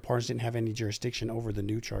the Board of Pardons didn't have any jurisdiction over the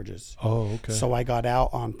new charges. Oh, okay. So I got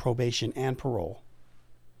out on probation and parole.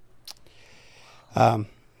 I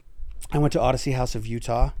went to Odyssey House of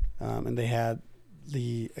Utah, and they had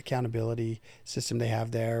the accountability system they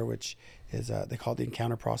have there, which is they call it the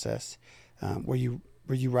encounter process, where you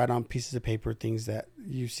write on pieces of paper things that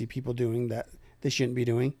you see people doing that they shouldn't be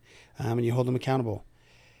doing, and you hold them accountable.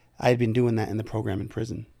 I had been doing that in the program in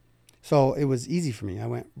prison, so it was easy for me. I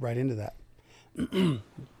went right into that.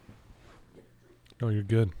 Oh, you're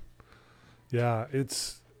good. Yeah,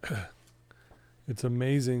 it's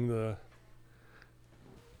amazing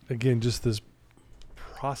again, just this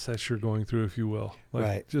process you're going through, if you will, like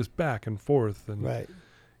Right. just back and forth, and Right.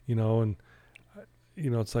 and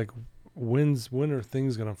it's like when are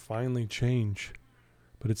things gonna finally change?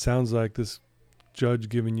 But it sounds like this judge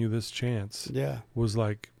giving you this chance Yeah. was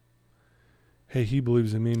like, hey, he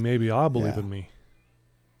believes in me, maybe I'll believe Yeah. in me.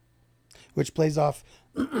 Which plays off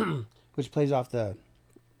the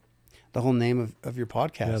whole name of your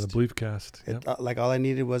podcast. Yeah, the Belief Cast. Yep. Like all I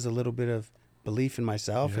needed was a little bit of belief in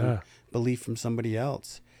myself and belief from somebody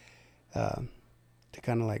else to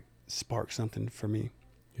kind of like spark something for me.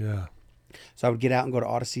 Yeah. So I would get out and go to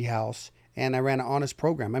Odyssey House, and I ran an honest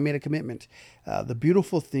program. I made a commitment. The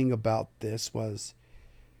beautiful thing about this was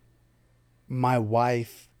my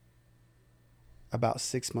wife, about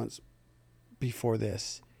 6 months before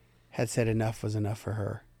this, had said enough was enough for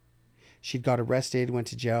her. She'd got arrested, went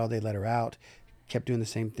to jail, they let her out, kept doing the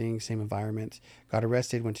same thing, same environment, got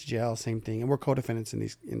arrested, went to jail, same thing. And we're co-defendants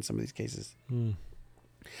in some of these cases. Mm.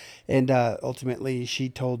 And ultimately, she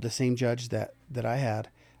told the same judge that I had,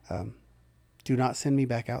 do not send me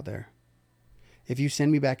back out there. If you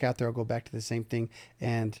send me back out there, I'll go back to the same thing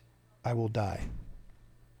and I will die.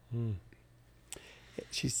 Mm.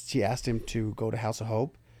 She asked him to go to House of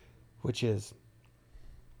Hope, which is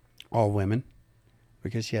all women,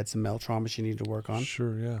 because she had some male trauma she needed to work on.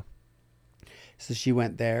 Sure, yeah. So she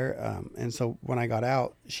went there. And so when I got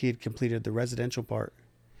out, she had completed the residential part,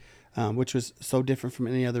 which was so different from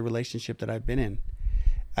any other relationship that I've been in.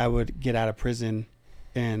 I would get out of prison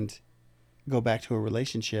and go back to a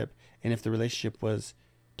relationship. And if the relationship was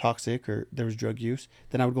toxic or there was drug use,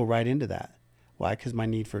 then I would go right into that. Why? Because my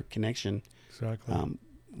need for connection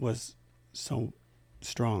was so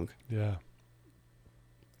strong. Yeah.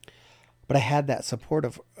 But I had that support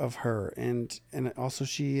of her, and also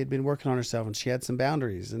she had been working on herself, and she had some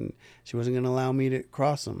boundaries, and she wasn't going to allow me to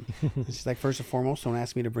cross them. And she's like, first and foremost, don't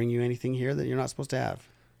ask me to bring you anything here that you're not supposed to have.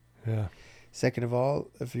 Yeah. Second of all,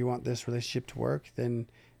 if you want this relationship to work, then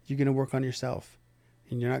you're going to work on yourself,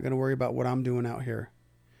 and you're not going to worry about what I'm doing out here.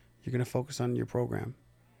 You're going to focus on your program.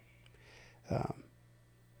 We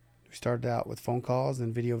started out with phone calls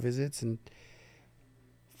and video visits, and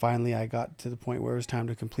finally I got to the point where it was time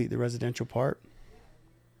to complete the residential part.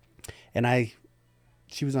 And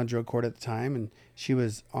she was on drug court at the time, and she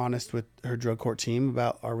was honest with her drug court team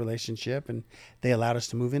about our relationship, and they allowed us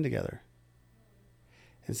to move in together.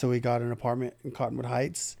 And so we got an apartment in Cottonwood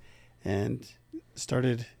Heights and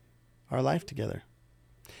started our life together.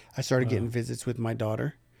 I started getting visits with my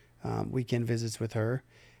daughter, weekend visits with her.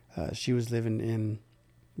 She was living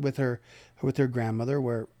with her grandmother,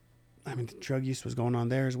 where, I mean, the drug use was going on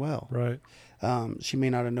there as well. Right. She may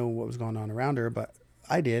not have known what was going on around her, but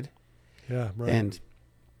I did. Yeah, right. And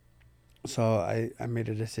so I made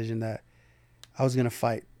a decision that I was going to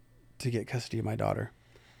fight to get custody of my daughter.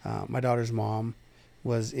 My daughter's mom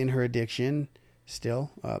was in her addiction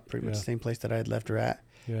still, pretty much the same place that I had left her at,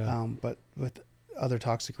 but with other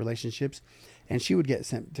toxic relationships. And she would get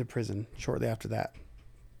sent to prison shortly after that.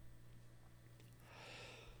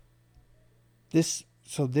 This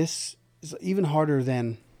is even harder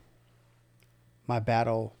than my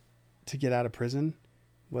battle to get out of prison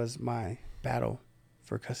was my battle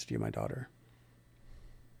for custody of my daughter.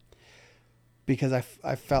 Because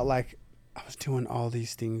I felt like I was doing all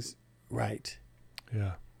these things right.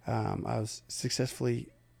 Yeah. I was successfully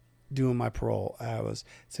doing my parole. I was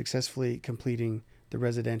successfully completing the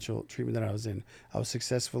residential treatment that I was in. I was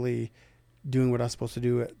successfully doing what I was supposed to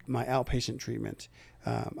do at my outpatient treatment.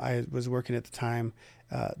 I was working at the time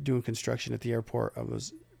doing construction at the airport. I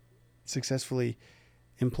was successfully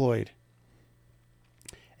employed.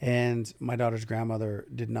 And my daughter's grandmother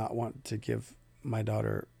did not want to give my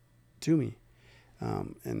daughter to me.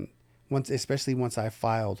 And especially once I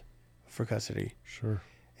filed for custody. Sure.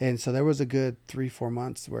 And so there was a good 3-4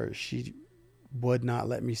 months where she would not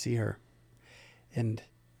let me see her. And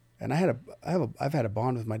I've had a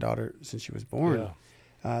bond with my daughter since she was born.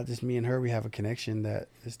 Yeah. Just me and her, we have a connection that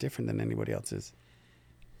is different than anybody else's.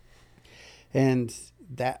 And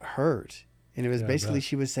that hurt. And it was basically,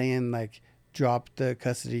 she was saying, like, drop the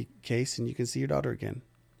custody case and you can see your daughter again.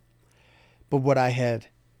 But what I had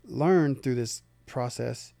learned through this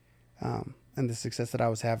process and the success that I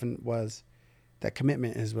was having was that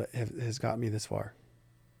commitment is what has got me this far.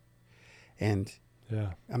 And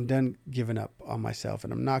Yeah. I'm done giving up on myself,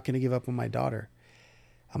 and I'm not going to give up on my daughter.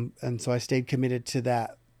 And so I stayed committed to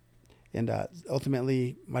that. And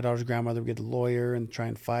ultimately, my daughter's grandmother would get a lawyer and try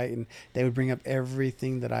and fight, and they would bring up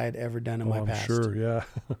everything that I had ever done in my I'm past. sure. Yeah.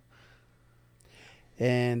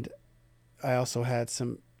 And I also had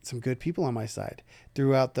some good people on my side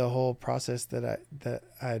throughout the whole process that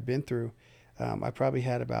I had been through. I probably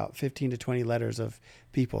had about 15 to 20 letters of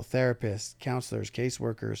people, therapists, counselors,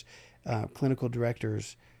 caseworkers, clinical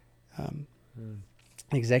directors,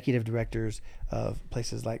 executive directors of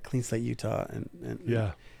places like Clean Slate, Utah,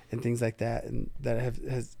 and things like that, and that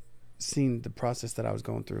has seen the process that I was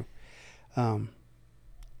going through.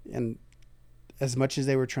 And as much as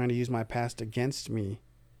they were trying to use my past against me,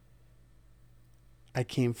 I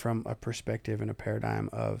came from a perspective and a paradigm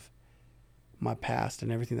of my past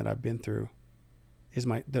and everything that I've been through is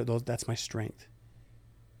that's my strength.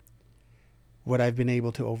 What I've been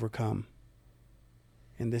able to overcome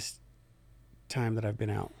in this time that I've been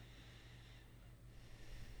out.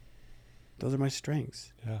 Those are my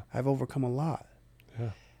strengths. Yeah. I've overcome a lot.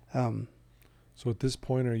 Yeah. So at this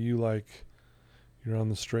point, are you like, you're on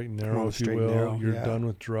the straight and narrow, if you will? Narrow, you're done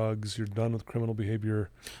with drugs. You're done with criminal behavior.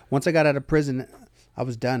 Once I got out of prison, I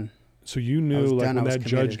was done. So you knew, like, when that committed.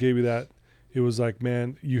 judge gave you that, it was like,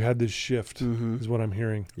 man, you had this shift, is what I'm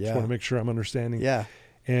hearing. Yeah. Just want to make sure I'm understanding. Yeah.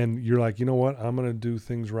 And you're like, you know what? I'm going to do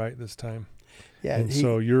things right this time. Yeah. And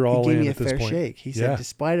so you're all in at this point. He gave me a fair shake. He said,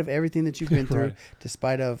 despite of everything that you've been through, Right.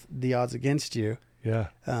 despite of the odds against you, Yeah.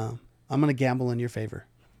 I'm going to gamble in your favor.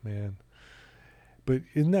 Man. But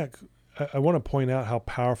isn't that, I want to point out how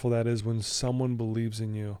powerful that is when someone believes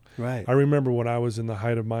in you. Right. I remember when I was in the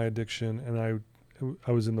height of my addiction and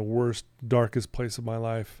I was in the worst, darkest place of my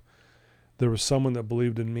life. There was someone that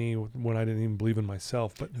believed in me when I didn't even believe in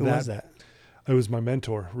myself. But Who was that? It was my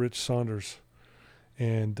mentor, Rich Saunders.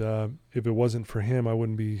 And if it wasn't for him, I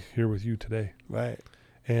wouldn't be here with you today. Right.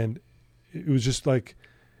 And it was just like,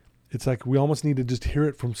 it's like we almost need to just hear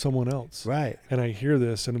it from someone else. Right. And I hear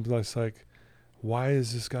this and it's like, why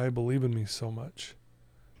is this guy believe in me so much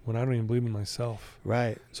when I don't even believe in myself?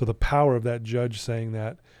 Right. So the power of that judge saying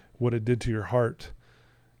that, what it did to your heart,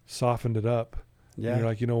 softened it up. Yeah. And you're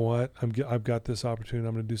like, you know what? I've got this opportunity.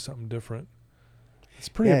 I'm going to do something different. It's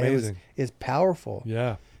pretty amazing. It's powerful.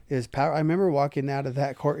 Yeah. It's power. I remember walking out of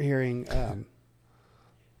that court hearing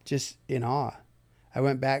just in awe. I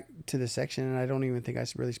went back to the section and I don't even think I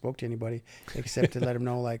really spoke to anybody except to let him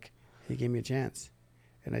know, like, he gave me a chance.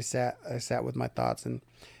 And I sat with my thoughts and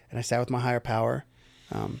I sat with my higher power.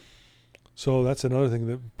 So that's another thing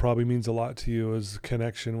that probably means a lot to you is the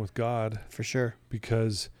connection with God. For sure.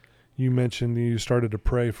 Because you mentioned you started to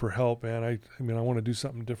pray for help, man. I mean, I want to do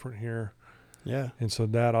something different here. Yeah. And so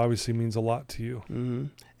that obviously means a lot to you. Mm-hmm.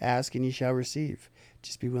 Ask and you shall receive.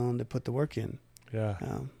 Just be willing to put the work in. Yeah.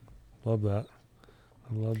 Love that.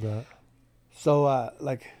 I love that. So,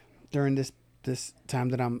 like, during this time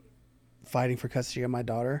that I'm fighting for custody of my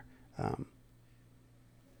daughter,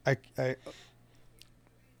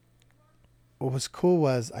 what was cool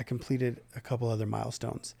was I completed a couple other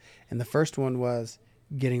milestones. And the first one was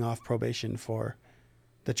getting off probation for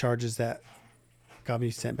the charges that got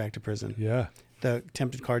me sent back to prison. Yeah. The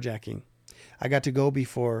attempted carjacking. I got to go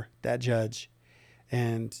before that judge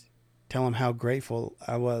and tell him how grateful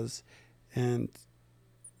I was and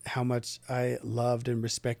how much I loved and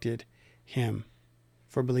respected him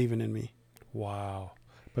for believing in me. Wow.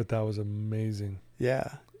 But that was amazing.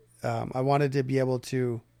 Yeah. I wanted to be able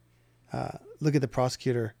to look at the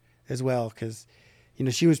prosecutor as well because, you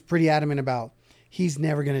know, she was pretty adamant about he's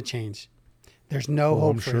never going to change. There's no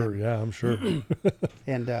hope for him. Yeah, I'm sure.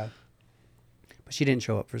 And but she didn't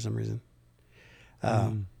show up for some reason.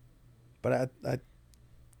 But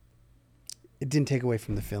it didn't take away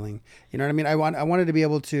from the feeling. You know what I mean? I wanted to be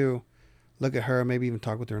able to look at her, maybe even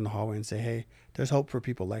talk with her in the hallway and say, "Hey, there's hope for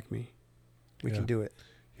people like me. We can do it."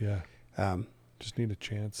 Yeah. Just need a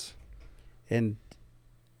chance. And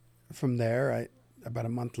from there, about a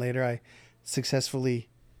month later, I successfully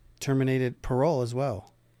terminated parole as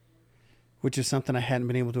well, which is something I hadn't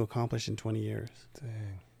been able to accomplish in 20 years.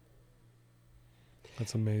 Dang.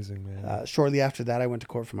 That's amazing, man. Shortly after that, I went to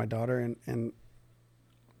court for my daughter, and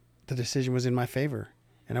the decision was in my favor.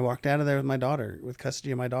 And I walked out of there with my daughter, with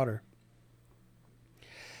custody of my daughter.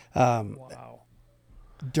 Wow.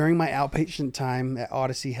 During my outpatient time at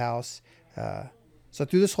Odyssey House, so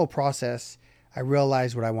through this whole process, I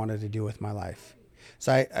realized what I wanted to do with my life.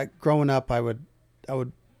 So I growing up, I would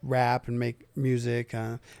rap and make music.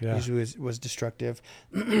 Yeah. Usually was destructive,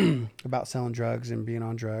 about selling drugs and being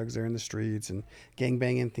on drugs or in the streets and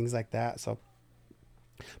gangbanging, things like that. So,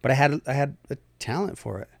 but I had a talent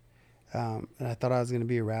for it, and I thought I was going to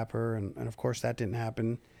be a rapper, and of course that didn't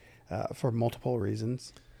happen for multiple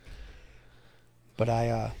reasons. But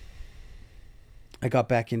I got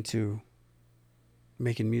back into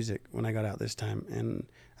making music when I got out this time, and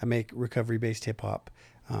I make recovery-based hip-hop.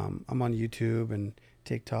 I'm on YouTube and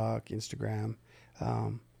TikTok, Instagram,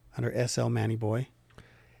 under SL Manny Boy.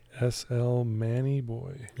 SL Manny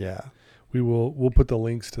Boy. Yeah. We'll put the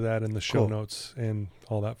links to that in the show Cool. notes and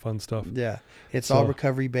all that fun stuff. Yeah. It's So- all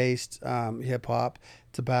recovery-based hip-hop.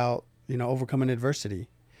 It's about, overcoming adversity.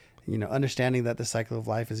 Understanding that the cycle of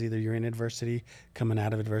life is either you're in adversity, coming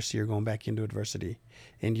out of adversity, or going back into adversity.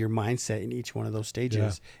 And your mindset in each one of those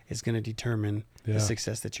stages is going to determine Yeah. the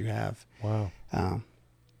success that you have. Wow.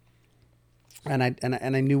 And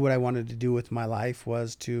I knew what I wanted to do with my life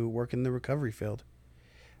was to work in the recovery field.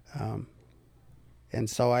 And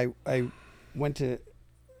so I went to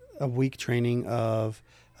a week training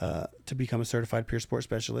to become a certified peer support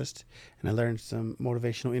specialist, and I learned some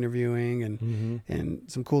motivational interviewing and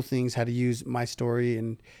some cool things, how to use my story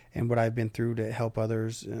and what I've been through to help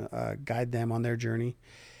others, guide them on their journey.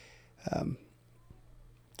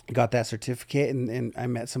 Got that certificate, and I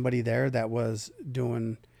met somebody there that was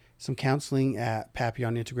doing some counseling at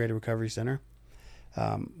Papillon Integrated Recovery Center,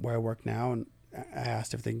 where I work now, and I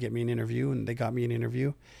asked if they can get me an interview, and they got me an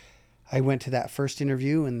interview. I went to that first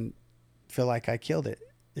interview and feel like I killed it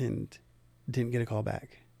and didn't get a call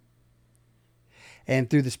back. And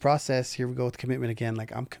through this process, here we go with commitment again.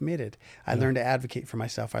 Like, I'm committed. I learned to advocate for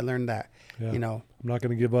myself. I learned that, I'm not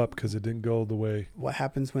going to give up because it didn't go the way. what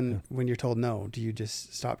happens when you're told no? Do you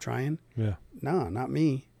just stop trying? Yeah. No, not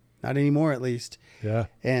me. Not anymore, at least. Yeah.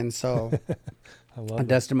 And so I I love it.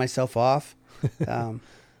 dusted myself off,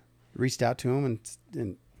 reached out to him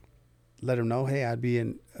and let him know, hey, I'd be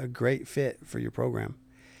a great fit for your program.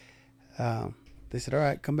 They said, all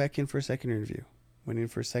right, come back in for a second interview. Went in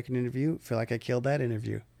for a second interview. Feel like I killed that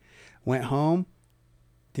interview. Went home.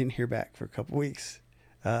 Didn't hear back for a couple weeks.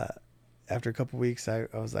 After a couple weeks, I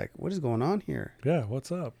was like, what is going on here? Yeah.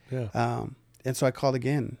 What's up? Yeah. And so I called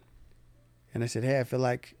again. And I said, hey, I feel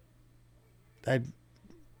like I'd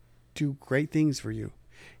do great things for you.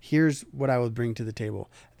 Here's what I would bring to the table.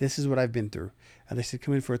 This is what I've been through. And they said,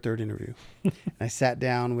 come in for a third interview. And I sat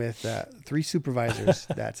down with 3 supervisors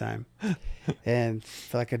that time and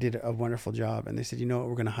felt like I did a wonderful job. And they said, you know what,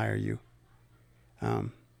 we're going to hire you.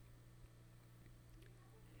 And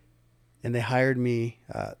they hired me.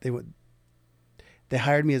 They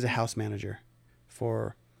hired me as a house manager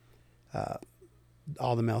for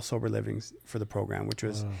all the male sober livings for the program, which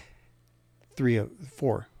was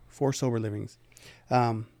four sober livings.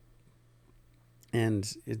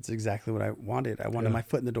 And it's exactly what I wanted. I wanted my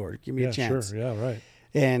foot in the door. Give me a chance. Sure. Yeah. Right.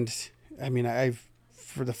 And I mean,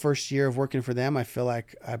 for the first year of working for them, I feel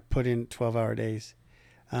like I put in 12-hour days.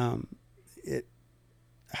 I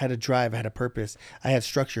had a drive, I had a purpose, I had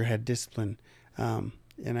structure, I had discipline, and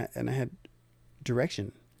I had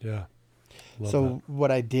direction. Yeah. Love So that.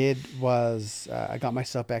 what I did was I got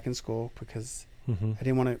myself back in school because I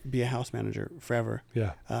didn't want to be a house manager forever.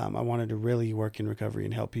 Yeah. I wanted to really work in recovery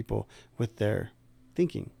and help people with their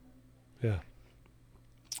thinking. Yeah.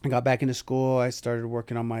 I got back into school. I started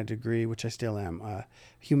working on my degree, which I still am.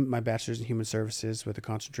 My bachelor's in human services with a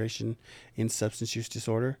concentration in substance use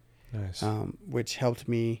disorder, Nice. which helped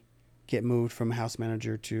me get moved from a house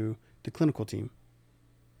manager to the clinical team.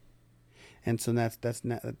 And so that's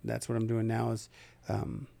what I'm doing now. Is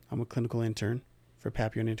I'm a clinical intern for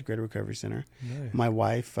Papillon Integrated Recovery Center. Nice. My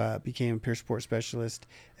wife became a peer support specialist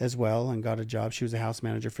as well and got a job. She was a house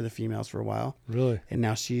manager for the females for a while. Really? And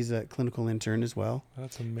now she's a clinical intern as well.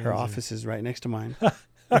 That's amazing. Her office is right next to mine.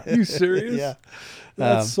 Are you serious? Yeah.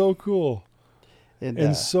 That's so cool.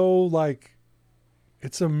 And So like,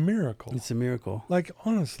 it's a miracle. it's a miracle. Like,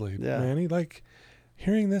 honestly, Yeah. Manny, like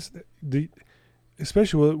hearing this,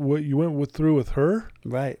 especially what you went through with her,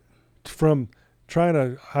 Right. from trying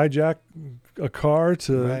to hijack a car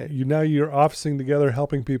to Right. now you're officing together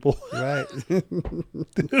helping people. Right.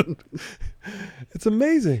 Dude, it's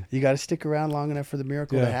amazing. You got to stick around long enough for the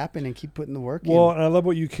miracle Yeah. to happen and keep putting the work Well, in. and I love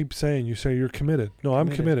what you keep saying. You say you're committed. No, I'm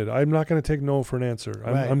Committed. committed. I'm not going to take no for an answer.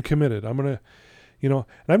 Right. I'm committed. I'm going to, and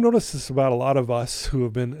I've noticed this about a lot of us who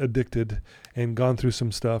have been addicted and gone through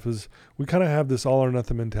some stuff is we kind of have this all or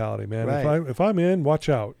nothing mentality, man. Right. If I'm in, watch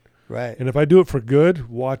out. Right. And if I do it for good,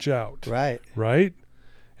 watch out. Right. Right?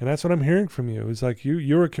 And that's what I'm hearing from you. It's like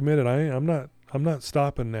you were committed. I'm not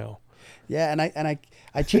stopping now. Yeah,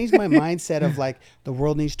 I changed my mindset of like the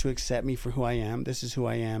world needs to accept me for who I am. This is who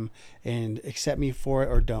I am, and accept me for it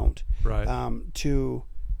or don't. Right. To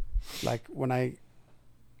like when I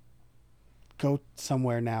go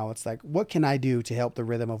somewhere now, it's like, what can I do to help the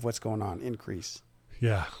rhythm of what's going on increase?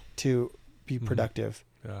 Yeah. To be productive.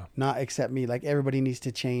 Yeah. Not accept me. Like everybody needs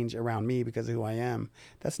to change around me because of who I am.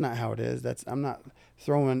 That's not how it is. I'm not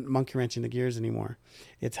throwing monkey wrench in the gears anymore.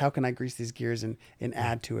 It's how can I grease these gears and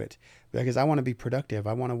add to it? Because I want to be productive.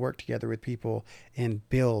 I want to work together with people and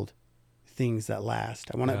build things that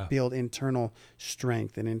last. I want to build internal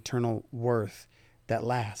strength and internal worth that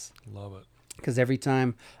lasts. Love it. Because every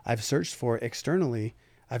time I've searched for it externally,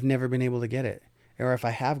 I've never been able to get it. Or if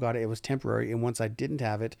I have got it, it was temporary. And once I didn't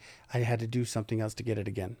have it, I had to do something else to get it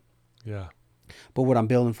again. Yeah. But what I'm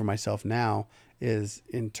building for myself now is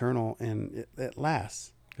internal, and it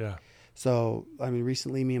lasts. Yeah. So, I mean,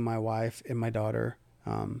 recently me and my wife and my daughter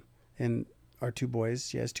and our 2 boys,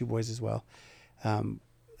 she has 2 boys as well,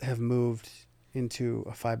 have moved into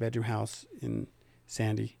a 5-bedroom house in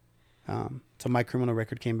Sandy. So my criminal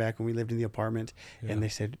record came back when we lived in the apartment, and they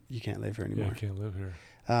said, you can't live here anymore. Yeah, you can't live here.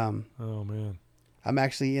 Oh, man. I'm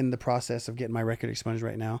actually in the process of getting my record expunged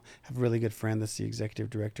right now. I have a really good friend that's the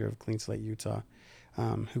executive director of Clean Slate Utah,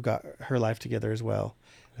 who got her life together as well.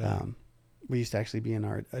 Yeah. We used to actually be in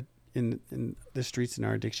our in the streets in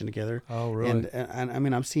our addiction together. Oh, really? And I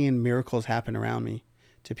mean, I'm seeing miracles happen around me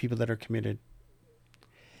to people that are committed.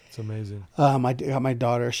 It's amazing. I got my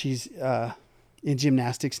daughter. She's in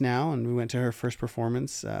gymnastics now, and we went to her first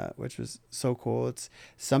performance, which was so cool. It's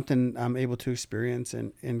something I'm able to experience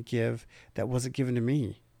and give that wasn't given to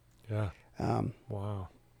me. Yeah. Wow.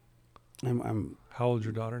 I'm How old's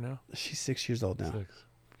your daughter now? She's 6 years old now. 6.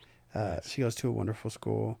 Nice. She goes to a wonderful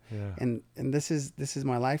school. Yeah. And this is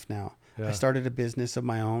my life now. Yeah. I started a business of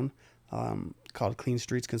my own called Clean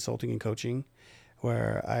Streets Consulting and Coaching,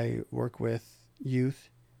 where I work with youth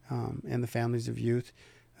and the families of youth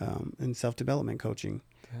in self-development coaching.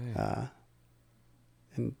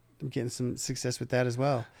 And I'm getting some success with that as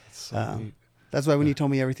well. That's so neat. That's why when you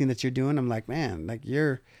told me everything that you're doing, I'm like, man, like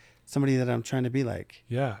you're somebody that I'm trying to be like.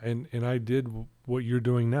 Yeah. And I did what you're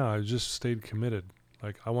doing now. I just stayed committed.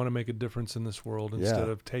 Like, I want to make a difference in this world. Instead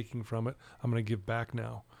of taking from it, I'm going to give back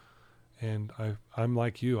now. And I'm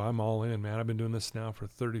like you. I'm all in, man. I've been doing this now for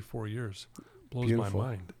 34 years. Blows Beautiful. my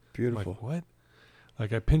mind. Beautiful. I'm like, what?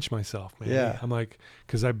 Like, I pinch myself, man. Yeah. I'm like,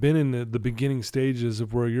 because I've been in the beginning stages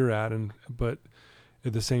of where you're at, but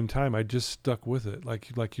at the same time, I just stuck with it,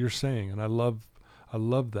 like you're saying, and I love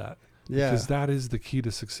that. Yeah. Because that is the key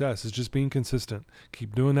to success, is just being consistent.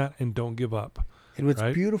 Keep doing that and don't give up. And what's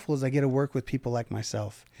right? beautiful is I get to work with people like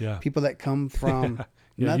myself. Yeah. People that come from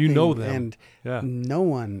Yeah, nothing, you know them. and no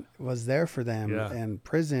one was there for them. Yeah. And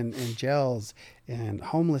prison and jails and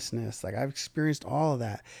homelessness. Like I've experienced all of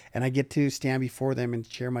that. And I get to stand before them and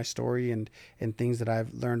share my story and things that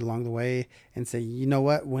I've learned along the way and say, you know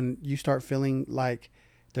what, when you start feeling like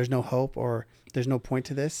there's no hope or there's no point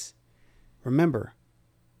to this, remember,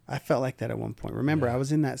 I felt like that at one point. Remember, I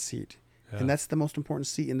was in that seat. Yeah. And that's the most important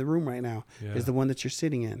seat in the room right now is the one that you're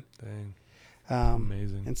sitting in. Dang.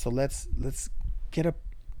 Amazing. And so let's get up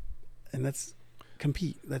and let's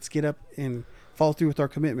compete. Let's get up and follow through with our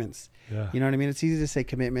commitments. Yeah. You know what I mean? It's easy to say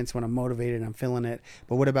commitments when I'm motivated and I'm feeling it.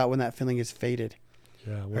 But what about when that feeling is faded?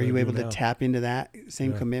 Yeah. Are you able to tap into that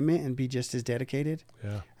same commitment and be just as dedicated?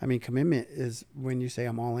 Yeah. I mean, commitment is when you say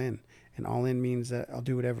I'm all in. And all in means that I'll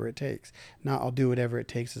do whatever it takes. Not I'll do whatever it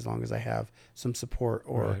takes as long as I have some support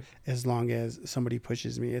or as long as somebody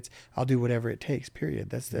pushes me. It's I'll do whatever it takes, period.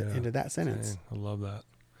 That's the end of that sentence. Dang, I love that.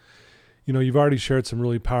 You know, you've already shared some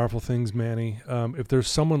really powerful things, Manny. If there's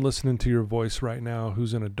someone listening to your voice right now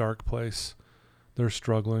who's in a dark place, they're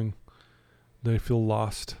struggling, they feel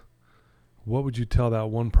lost, what would you tell that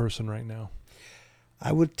one person right now?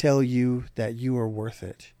 I would tell you that you are worth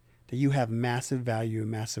it. That you have massive value and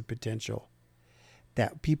massive potential,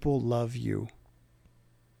 that people love you.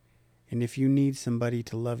 And if you need somebody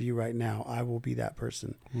to love you right now, I will be that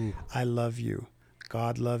person. Ooh. I love you.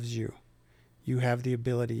 God loves you. You have the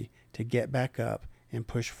ability to get back up and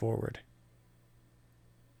push forward.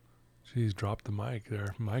 Jeez, drop the mic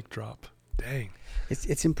there. Mic drop. Dang.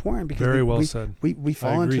 It's important because Very well said. We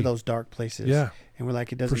fall into those dark places. Yeah. And we're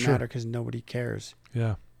like, it doesn't matter because nobody cares.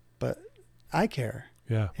 Yeah. But I care.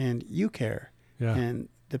 Yeah. And you care. Yeah. And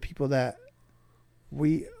the people that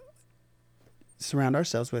we surround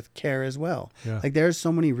ourselves with care as well. Yeah. Like there's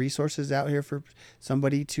so many resources out here for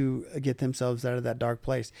somebody to get themselves out of that dark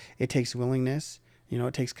place. It takes willingness,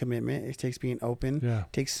 it takes commitment, it takes being open,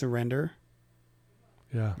 it takes surrender.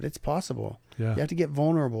 Yeah. But it's possible. Yeah. You have to get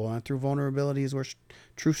vulnerable, and through vulnerability is where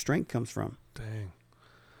true strength comes from. Dang.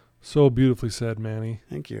 So beautifully said, Manny.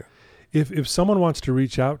 Thank you. If someone wants to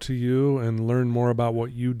reach out to you and learn more about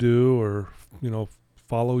what you do, or,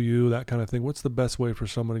 follow you, that kind of thing, what's the best way for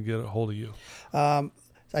someone to get a hold of you?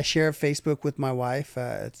 I share Facebook with my wife.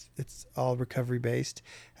 It's all recovery based.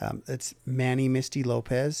 It's Manny Misty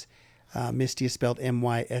Lopez. Misty is spelled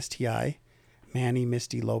MYSTI. Manny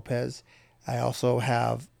Misty Lopez. I also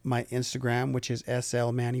have my Instagram, which is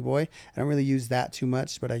SL Manny Boy. I don't really use that too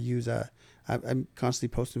much, but I use I'm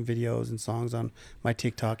constantly posting videos and songs on my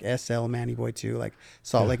TikTok, SL Manny Boy too, like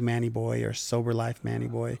Salt Lake Manny Boy or Sober Life Manny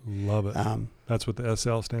Boy. Love it. That's what the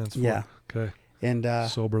SL stands for. Yeah. Okay. And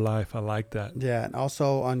Sober Life. I like that. Yeah. And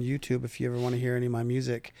also on YouTube, if you ever want to hear any of my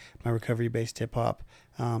music, my recovery-based hip-hop,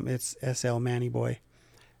 it's SL Manny Boy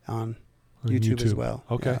on YouTube as well.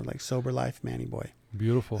 Okay. Yeah, like Sober Life Manny Boy.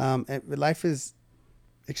 Beautiful. Life is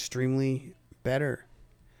extremely better.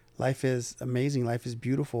 Life is amazing. Life is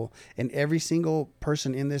beautiful. And every single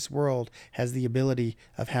person in this world has the ability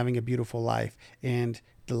of having a beautiful life and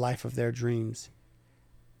the life of their dreams.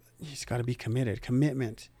 You just got to be committed.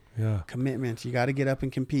 Commitment. Yeah. Commitment. You got to get up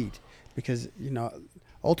and compete because,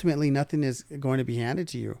 ultimately nothing is going to be handed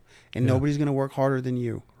to you and nobody's going to work harder than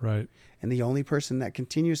you. Right. And the only person that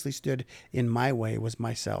continuously stood in my way was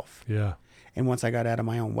myself. Yeah. And once I got out of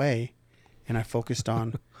my own way and I focused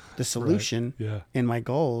on the solution and my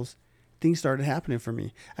goals, things started happening for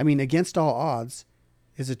me. I mean, against all odds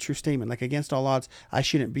is a true statement. Like, against all odds, I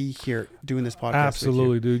shouldn't be here doing this podcast.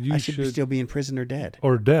 Absolutely, with you. dude. I should still be in prison or dead.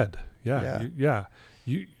 Or dead. Yeah.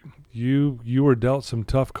 You were dealt some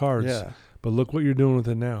tough cards. Yeah. But look what you're doing with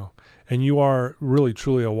it now. And you are really,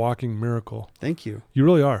 truly a walking miracle. Thank you. You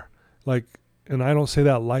really are. And I don't say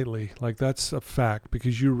that lightly. That's a fact,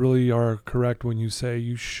 because you really are correct when you say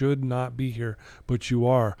you should not be here, but you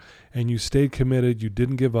are. And you stayed committed. You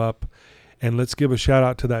didn't give up. And let's give a shout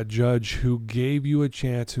out to that judge who gave you a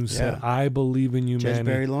chance, who said, I believe in you, Judge Manny.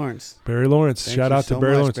 Barry Lawrence. Barry Lawrence. Thank Shout you out so to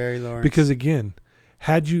Barry much, Lawrence. Barry Lawrence. Because again,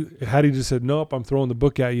 had he just said, nope, I'm throwing the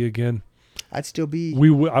book at you again, I'd still be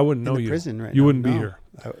I wouldn't know in the you. prison right You now. wouldn't be No. here.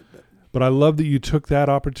 But I love that you took that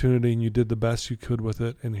opportunity and you did the best you could with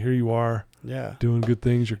it. And here you are, doing good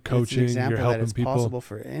things. You're coaching. It's an example You're helping that it's people. possible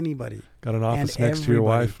for anybody. Got an office and next to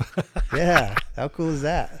your everybody. wife. Yeah. How cool is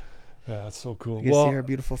that? Yeah, that's so cool. You can see her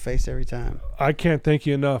beautiful face every time. I can't thank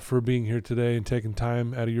you enough for being here today and taking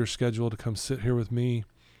time out of your schedule to come sit here with me.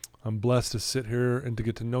 I'm blessed to sit here and to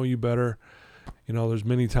get to know you better. There's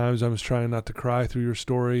many times I was trying not to cry through your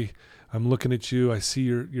story. I'm looking at you. I see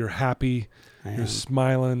you're happy. You're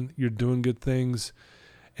smiling. You're doing good things.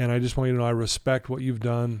 And I just want you to know I respect what you've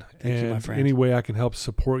done. Thank you, my friend. Any way I can help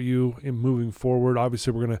support you in moving forward.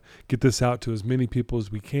 Obviously, we're going to get this out to as many people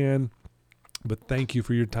as we can. But thank you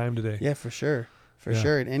for your time today. Yeah, for sure. For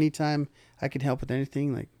sure. And anytime I can help with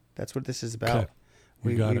anything, that's what this is about. Okay.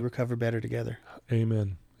 We recover better together.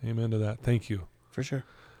 Amen. Amen to that. Thank you. For sure.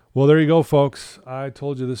 Well, there you go, folks. I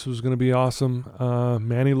told you this was going to be awesome.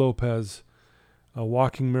 Manny Lopez, a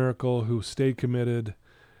walking miracle who stayed committed,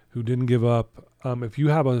 who didn't give up. If you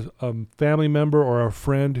have a family member or a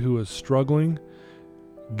friend who is struggling,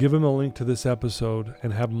 give them a link to this episode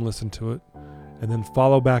and have them listen to it. And then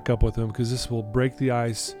follow back up with them, because this will break the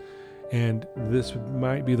ice. And this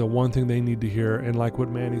might be the one thing they need to hear. And like what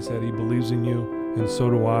Manny said, he believes in you, and so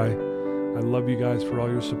do I. I love you guys for all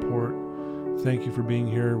your support. Thank you for being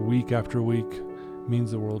here week after week. It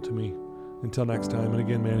means the world to me. Until next time. And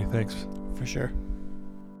again, Manny, thanks. For sure.